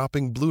of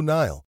shopping Blue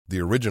Nile,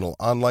 the original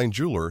online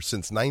jeweler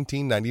since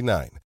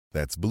 1999.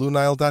 That's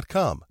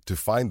BlueNile.com to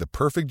find the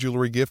perfect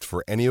jewelry gift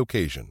for any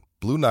occasion.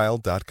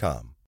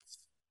 BlueNile.com.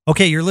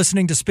 Okay, you're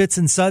listening to Spits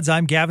and Suds.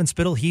 I'm Gavin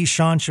Spittle. He's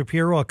Sean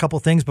Shapiro. A couple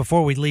things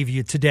before we leave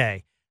you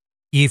today.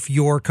 If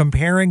you're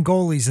comparing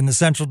goalies in the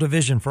Central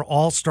Division for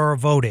All-Star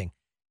voting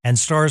and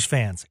Stars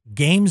fans,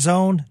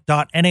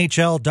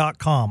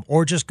 GameZone.NHL.com,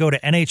 or just go to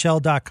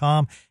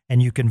NHL.com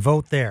and you can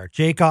vote there.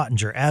 Jake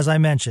Ottinger, as I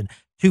mentioned,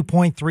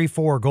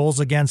 2.34 goals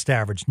against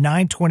average,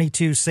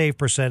 .922 save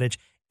percentage,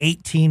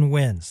 18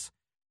 wins.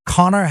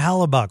 Connor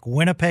Hellebuck,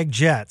 Winnipeg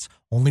Jets.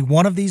 Only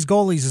one of these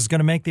goalies is going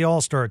to make the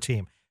All-Star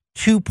team.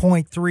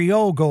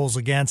 2.30 goals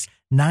against,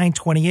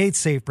 928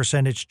 save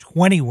percentage,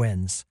 20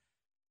 wins.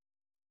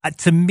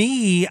 To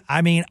me,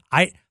 I mean,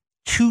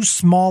 two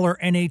smaller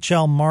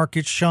NHL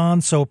markets,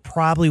 Sean, so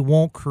probably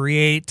won't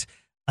create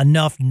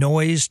enough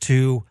noise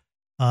to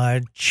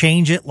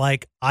change it.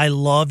 Like, I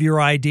love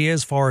your idea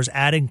as far as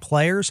adding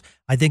players.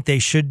 I think they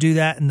should do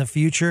that in the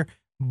future,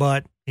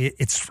 but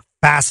it's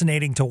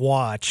fascinating to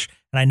watch.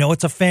 And I know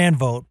it's a fan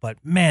vote, but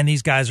man,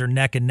 these guys are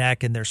neck and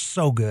neck and they're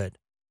so good.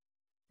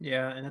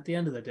 Yeah. And at the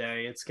end of the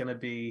day, it's going to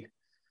be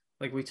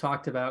like we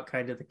talked about,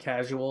 kind of the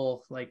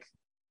casual, like,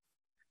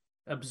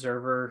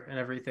 observer and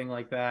everything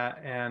like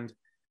that. And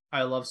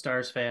I love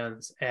Stars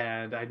fans,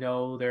 and I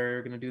know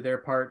they're going to do their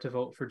part to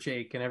vote for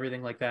Jake and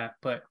everything like that.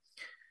 But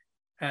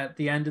at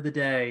the end of the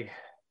day,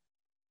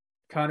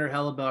 Connor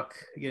Hellebuck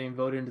getting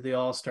voted into the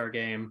All-Star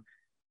game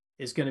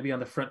is going to be on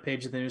the front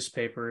page of the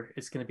newspaper.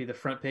 It's going to be the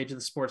front page of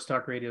the sports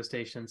talk radio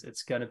stations.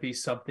 It's going to be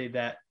something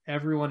that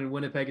everyone in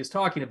Winnipeg is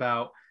talking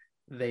about.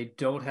 They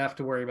don't have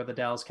to worry about the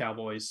Dallas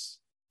Cowboys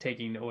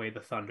taking away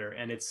the Thunder.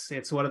 And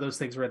it's one of those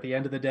things where at the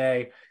end of the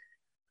day,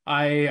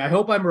 I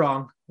hope I'm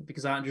wrong,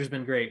 because Ottinger's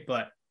been great,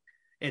 but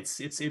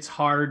it's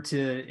hard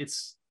to,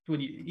 it's when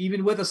you,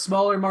 even with a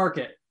smaller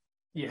market,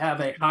 you have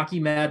a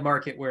hockey mad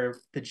market where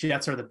the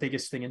Jets are the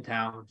biggest thing in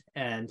town,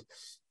 and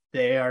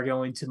they are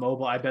going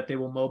to I bet they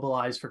will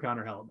mobilize for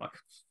Connor Hellebuck.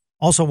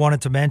 Also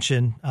wanted to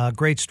mention a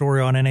great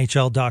story on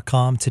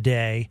NHL.com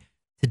today.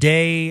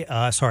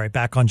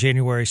 Back on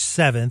January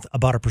 7th,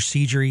 about a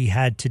procedure he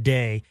had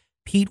today.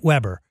 Pete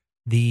Weber,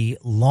 the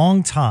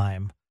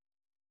longtime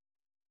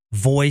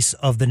voice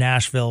of the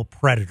Nashville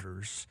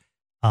Predators,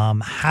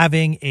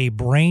 having a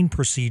brain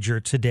procedure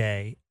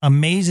today.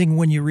 Amazing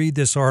when you read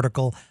this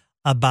article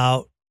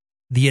about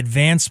the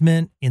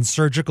advancement in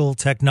surgical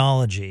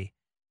technology.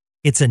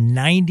 It's a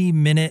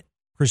 90-minute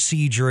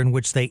procedure in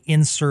which they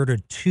insert a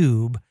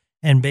tube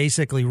and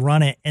basically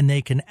run it, and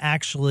they can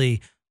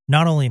actually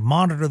not only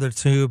monitor the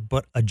tube,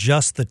 but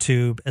adjust the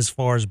tube as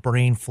far as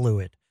brain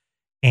fluid.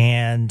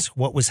 And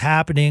what was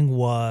happening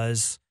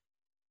was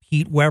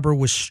Pete Weber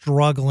was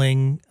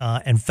struggling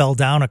and fell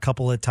down a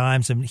couple of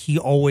times, and he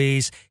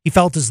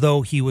felt as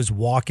though he was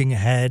walking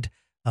ahead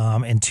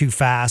and too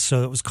fast,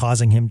 so it was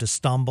causing him to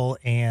stumble.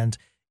 And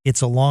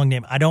it's a long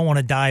name. I don't want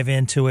to dive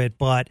into it,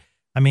 but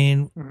I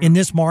mean, in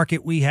this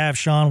market we have,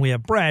 Sean, we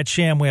have Brad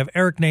Sham, we have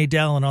Eric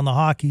Nadel, and on the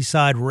hockey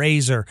side,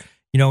 Razor,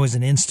 is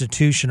an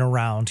institution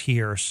around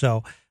here.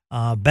 So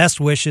best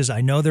wishes.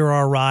 I know they're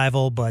our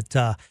rival, but,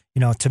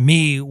 to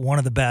me, one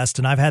of the best.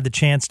 And I've had the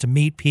chance to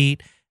meet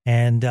Pete,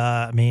 and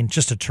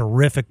just a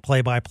terrific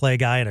play-by-play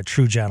guy and a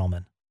true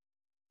gentleman.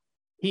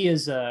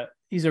 He's a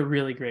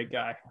really great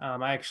guy.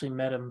 I actually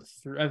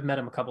I've met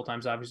him a couple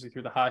times, obviously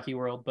through the hockey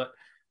world, but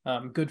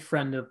good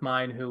friend of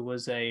mine who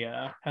was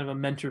a kind of a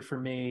mentor for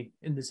me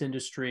in this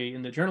industry,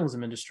 in the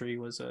journalism industry,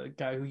 was a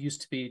guy who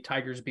used to be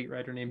Tigers beat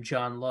writer named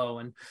John Lowe.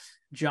 And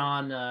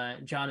John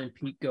and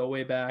Pete go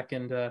way back,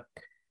 and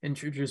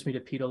introduced me to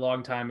Pete a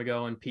long time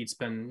ago. And Pete's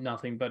been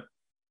nothing but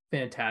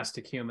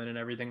fantastic human and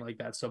everything like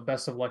that. So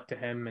best of luck to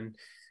him, and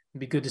it'd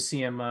be good to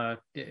see him.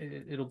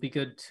 It'll be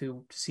good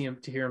to see him,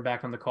 to hear him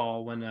back on the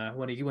call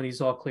when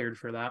he's all cleared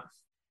for that.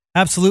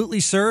 Absolutely,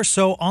 sir.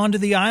 So on to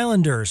the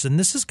Islanders, and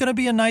this is going to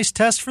be a nice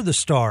test for the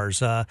Stars.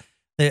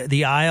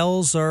 The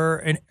Isles are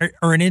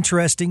an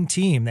interesting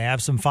team. They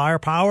have some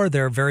firepower.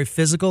 They're very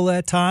physical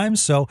at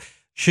times, so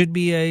should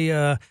be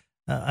a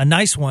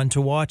nice one to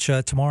watch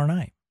tomorrow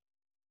night.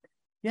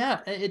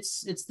 Yeah,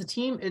 it's the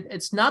team.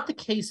 It's not the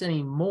case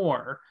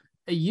anymore.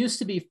 It used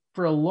to be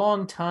for a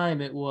long time.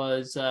 It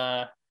was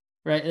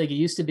right? Like, it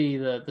used to be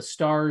the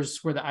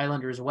Stars were the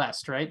Islanders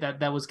West, right?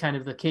 That was kind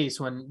of the case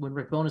when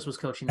Rick Bowness was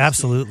coaching.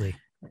 Absolutely.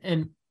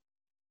 And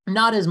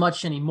not as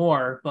much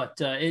anymore, but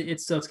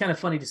it's kind of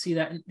funny to see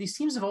that. And these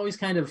teams have always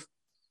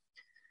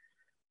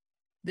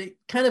they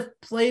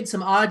played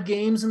some odd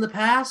games in the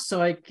past.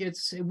 So it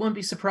wouldn't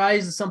be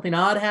surprised if something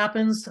odd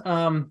happens.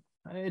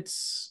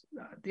 It's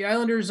the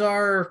Islanders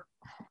are,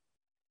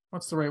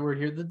 what's the right word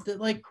here?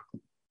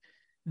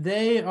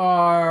 They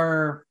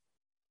are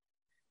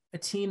a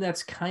team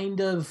that's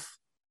kind of,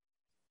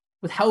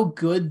 with how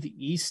good the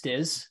East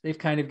is, they've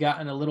kind of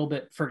gotten a little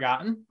bit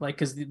forgotten,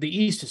 because the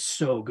East is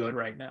so good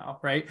right now,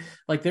 right?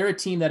 Like, they're a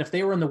team that if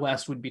they were in the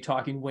West, we'd be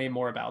talking way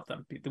more about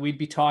them. We'd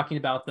be talking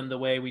about them the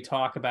way we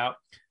talk about,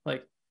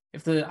 like,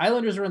 if the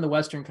Islanders were in the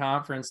Western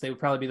Conference, they would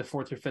probably be the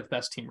fourth or fifth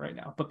best team right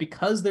now. But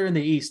because they're in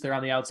the East, they're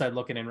on the outside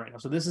looking in right now.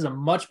 So this is a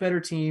much better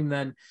team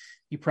than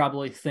you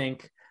probably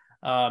think.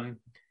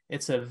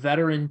 It's a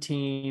veteran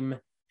team.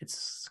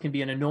 It's going to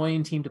be an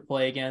annoying team to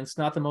play against,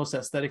 not the most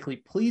aesthetically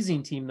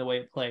pleasing team the way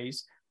it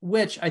plays,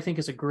 which I think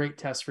is a great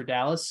test for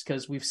Dallas,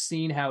 because we've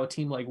seen how a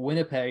team like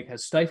Winnipeg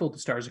has stifled the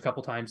Stars a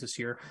couple times this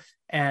year.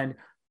 And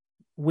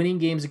winning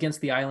games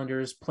against the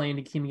Islanders, playing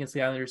a team against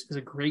the Islanders, is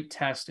a great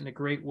test and a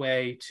great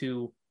way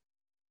to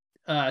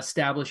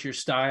establish your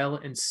style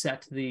and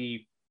set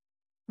the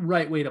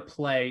right way to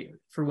play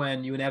for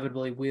when you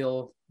inevitably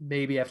will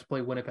maybe have to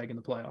play Winnipeg in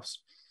the playoffs.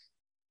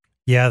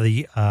 Yeah,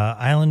 the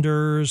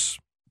Islanders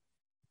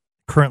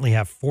currently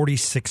have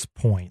 46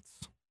 points.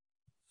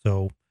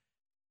 So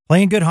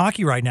playing good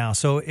hockey right now.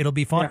 So it'll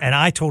be fun. Yeah. And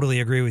I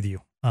totally agree with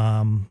you.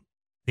 The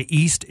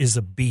East is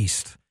a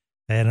beast.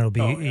 And it'll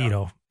be,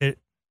 and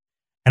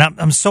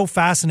I'm so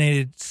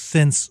fascinated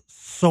since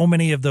so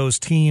many of those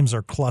teams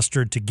are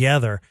clustered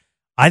together.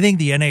 I think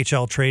the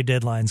NHL trade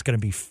deadline is going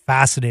to be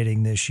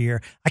fascinating this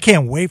year. I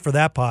can't wait for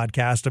that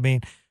podcast. I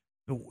mean,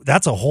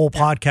 that's a whole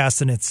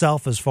podcast in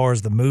itself as far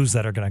as the moves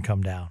that are going to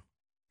come down.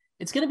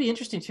 It's going to be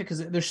interesting too,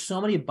 because there's so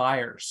many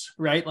buyers,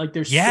 right? Like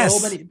there's so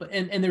many,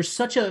 and there's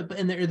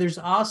there's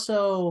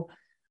also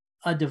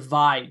a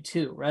divide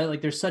too, right?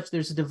 Like there's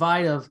a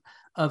divide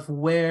of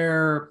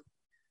where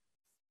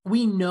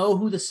we know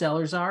who the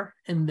sellers are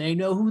and they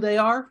know who they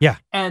are. Yeah.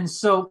 And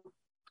so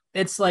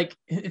it's like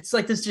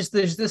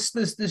there's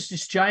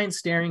this giant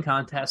staring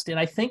contest. And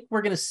I think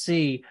we're going to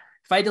see,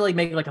 if I had to like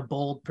make like a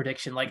bold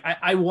prediction, like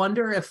I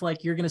wonder if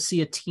like you're going to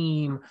see a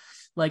team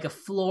like a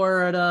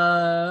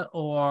Florida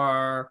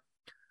or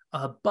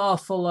a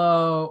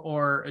Buffalo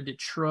or a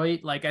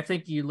Detroit. Like, I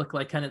think you look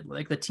like kind of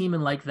like the team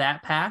in like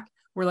that pack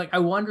where like, I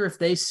wonder if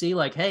they see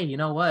like, hey, you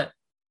know what?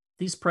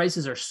 These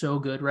prices are so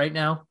good right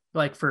now.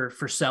 Like for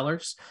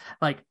sellers,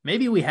 like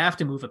maybe we have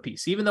to move a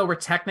piece, even though we're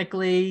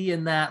technically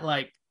in that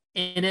like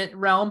in it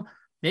realm.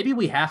 Maybe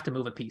we have to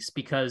move a piece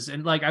because,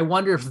 and like, I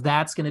wonder if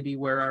that's going to be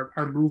where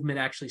our movement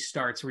actually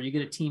starts, where you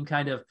get a team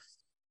kind of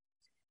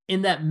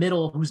in that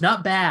middle who's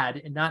not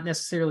bad and not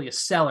necessarily a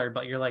seller,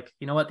 but you're like,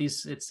 you know what,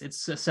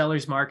 it's a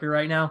seller's market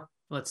right now.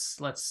 Let's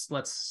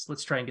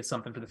try and get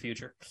something for the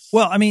future.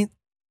 Well, I mean,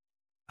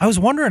 I was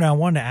wondering, I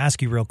wanted to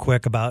ask you real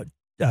quick about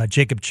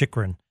Jakob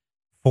Chychrun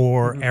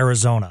for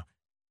Arizona.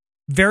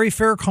 Very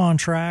fair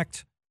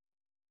contract,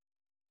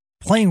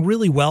 playing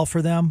really well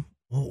for them.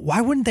 Why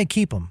wouldn't they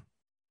keep him?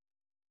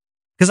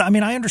 Because, I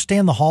mean, I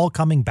understand the Hall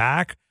coming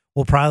back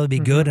will probably be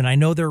good, and I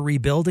know they're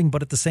rebuilding,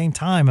 but at the same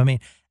time, I mean,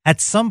 at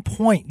some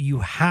point you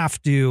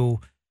have to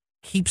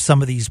keep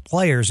some of these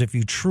players if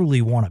you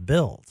truly want to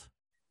build.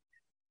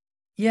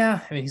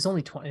 Yeah, I mean, he's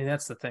only 20.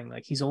 That's the thing.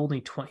 Like, he's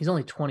only 20. He's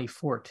only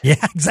 24. Too.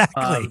 Yeah,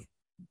 exactly.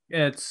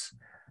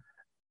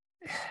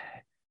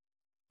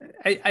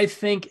 I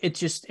think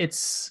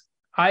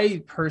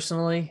I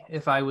personally,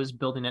 if I was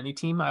building any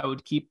team, I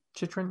would keep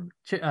Chychrun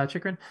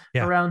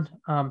around.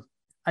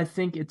 I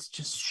think it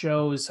just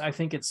shows, I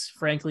think it's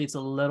a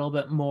little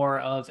bit more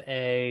of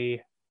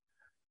a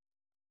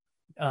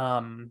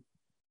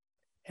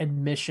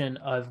admission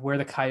of where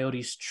the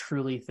Coyotes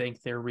truly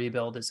think their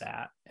rebuild is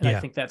at. And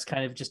I think that's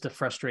kind of just a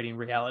frustrating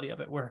reality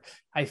of it, where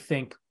I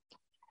think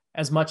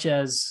as much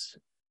as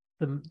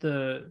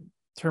the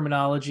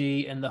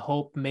terminology and the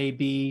hope may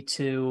be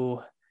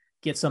to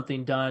get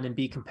something done and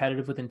be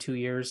competitive within 2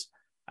 years,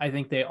 I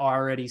think they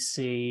already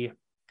see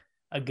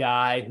a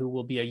guy who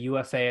will be a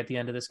UFA at the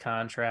end of this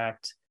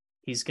contract.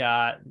 He's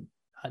got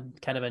a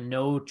kind of a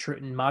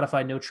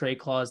modified no trade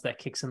clause that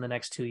kicks in the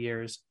next 2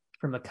 years.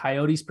 From the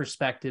Coyotes'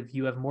 perspective,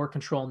 you have more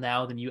control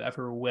now than you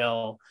ever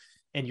will,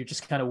 and you're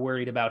just kind of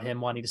worried about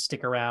him wanting to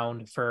stick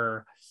around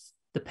for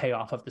the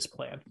payoff of this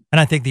plan.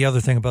 And I think the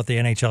other thing about the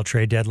NHL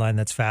trade deadline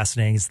that's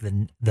fascinating is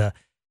the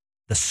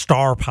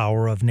star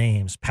power of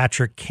names.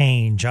 Patrick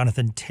Kane,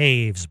 Jonathan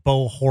Toews,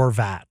 Bo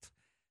Horvat.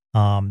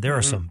 There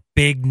are some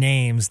big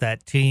names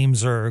that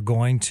teams are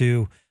going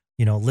to,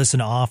 listen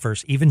to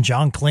offers. Even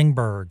John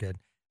Klingberg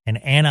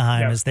and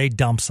Anaheim as they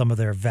dump some of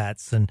their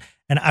vets. And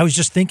I was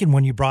just thinking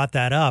when you brought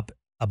that up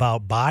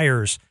about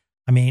buyers,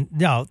 I mean,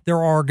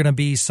 there are going to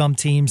be some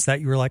teams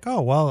that you were like,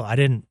 oh, well, I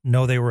didn't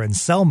know they were in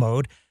sell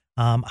mode.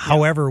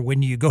 However,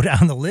 when you go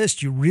down the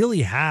list, you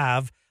really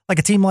have like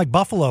a team like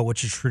Buffalo,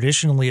 which is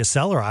traditionally a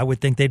seller. I would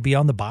think they'd be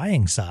on the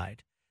buying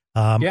side.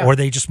 Or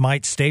they just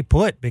might stay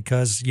put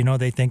because,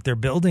 they think they're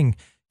building,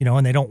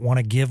 and they don't want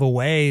to give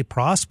away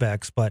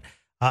prospects. But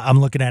I'm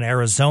looking at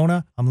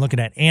Arizona. I'm looking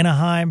at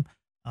Anaheim.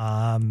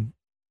 Ottawa,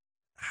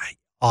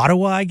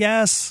 I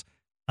guess,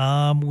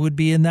 would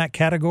be in that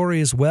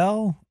category as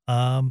well.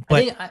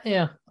 But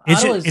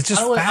it's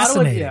just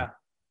fascinating.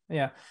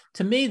 Yeah.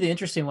 To me, the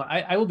interesting one,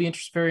 I will be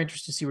very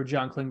interested to see where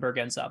John Klingberg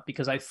ends up,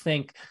 because I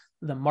think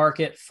the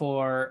market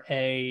for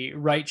a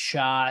right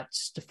shot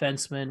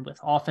defenseman with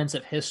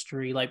offensive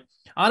history, like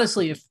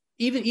honestly, if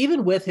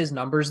even with his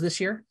numbers this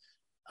year,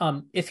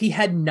 if he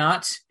had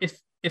not,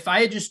 if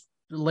I had just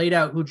laid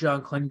out who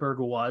John Klingberg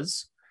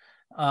was,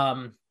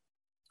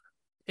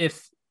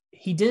 if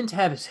he didn't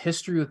have his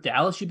history with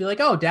Dallas, you'd be like,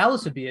 oh,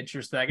 Dallas would be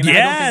interested.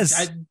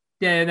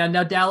 And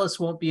now Dallas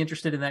won't be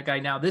interested in that guy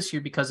now this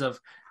year because of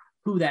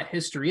who that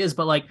history is.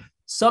 But like,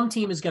 some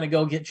team is going to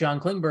go get John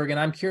Klingberg, and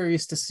I'm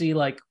curious to see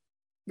like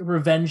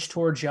revenge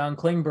toward John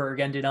Klingberg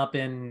ended up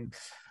in,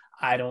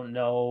 I don't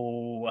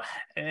know,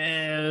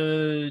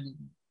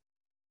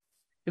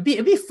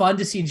 It'd be fun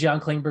to see John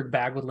Klingberg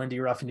back with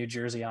Lindy Ruff in New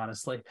Jersey.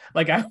 Honestly,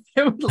 like I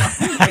would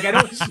like I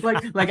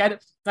don't like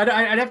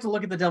I'd have to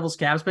look at the Devils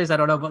cap space. I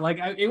don't know, but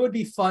it would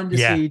be fun to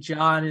see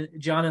John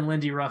and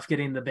Lindy Ruff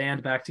getting the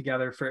band back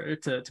together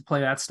to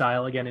play that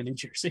style again in New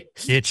Jersey.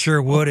 It sure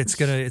would. It's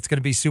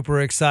gonna be super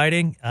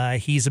exciting.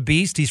 He's a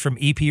beast. He's from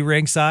EP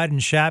Ringside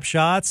and Shap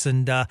Shots,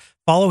 and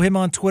follow him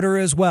on Twitter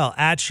as well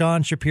at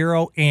Sean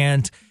Shapiro,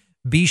 and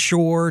be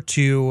sure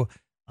to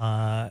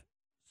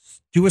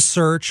do a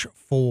search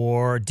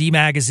for D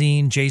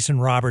Magazine, Jason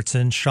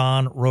Robertson.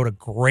 Sean wrote a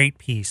great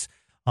piece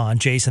on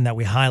Jason that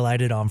we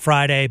highlighted on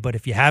Friday, but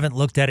if you haven't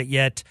looked at it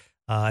yet,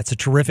 it's a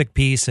terrific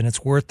piece and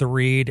it's worth the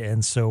read.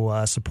 And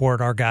so support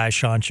our guy,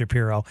 Sean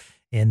Shapiro,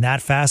 in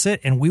that facet.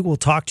 And we will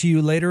talk to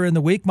you later in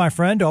the week, my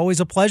friend.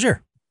 Always a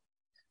pleasure.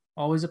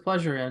 Always a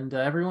pleasure. And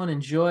everyone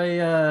enjoy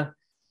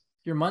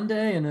your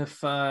Monday. And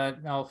if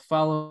I'll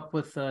follow up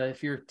with,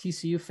 if you're a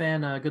TCU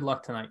fan, good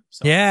luck tonight.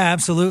 So. Yeah,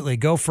 absolutely.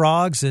 Go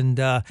Frogs,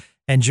 and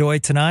enjoy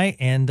tonight.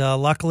 And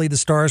luckily the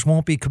Stars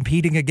won't be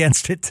competing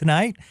against it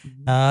tonight.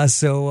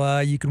 So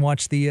you can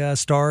watch the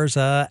Stars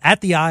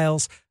at the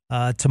Isles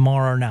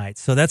tomorrow night.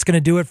 So that's going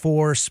to do it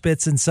for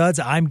Spits and Suds.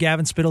 I'm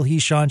Gavin Spittle.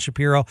 He's Sean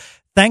Shapiro.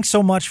 Thanks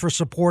so much for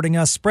supporting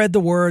us. Spread the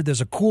word.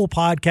 There's a cool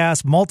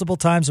podcast multiple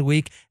times a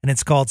week, and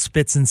it's called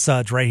Spits and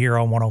Suds right here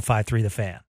on 105.3 The Fan.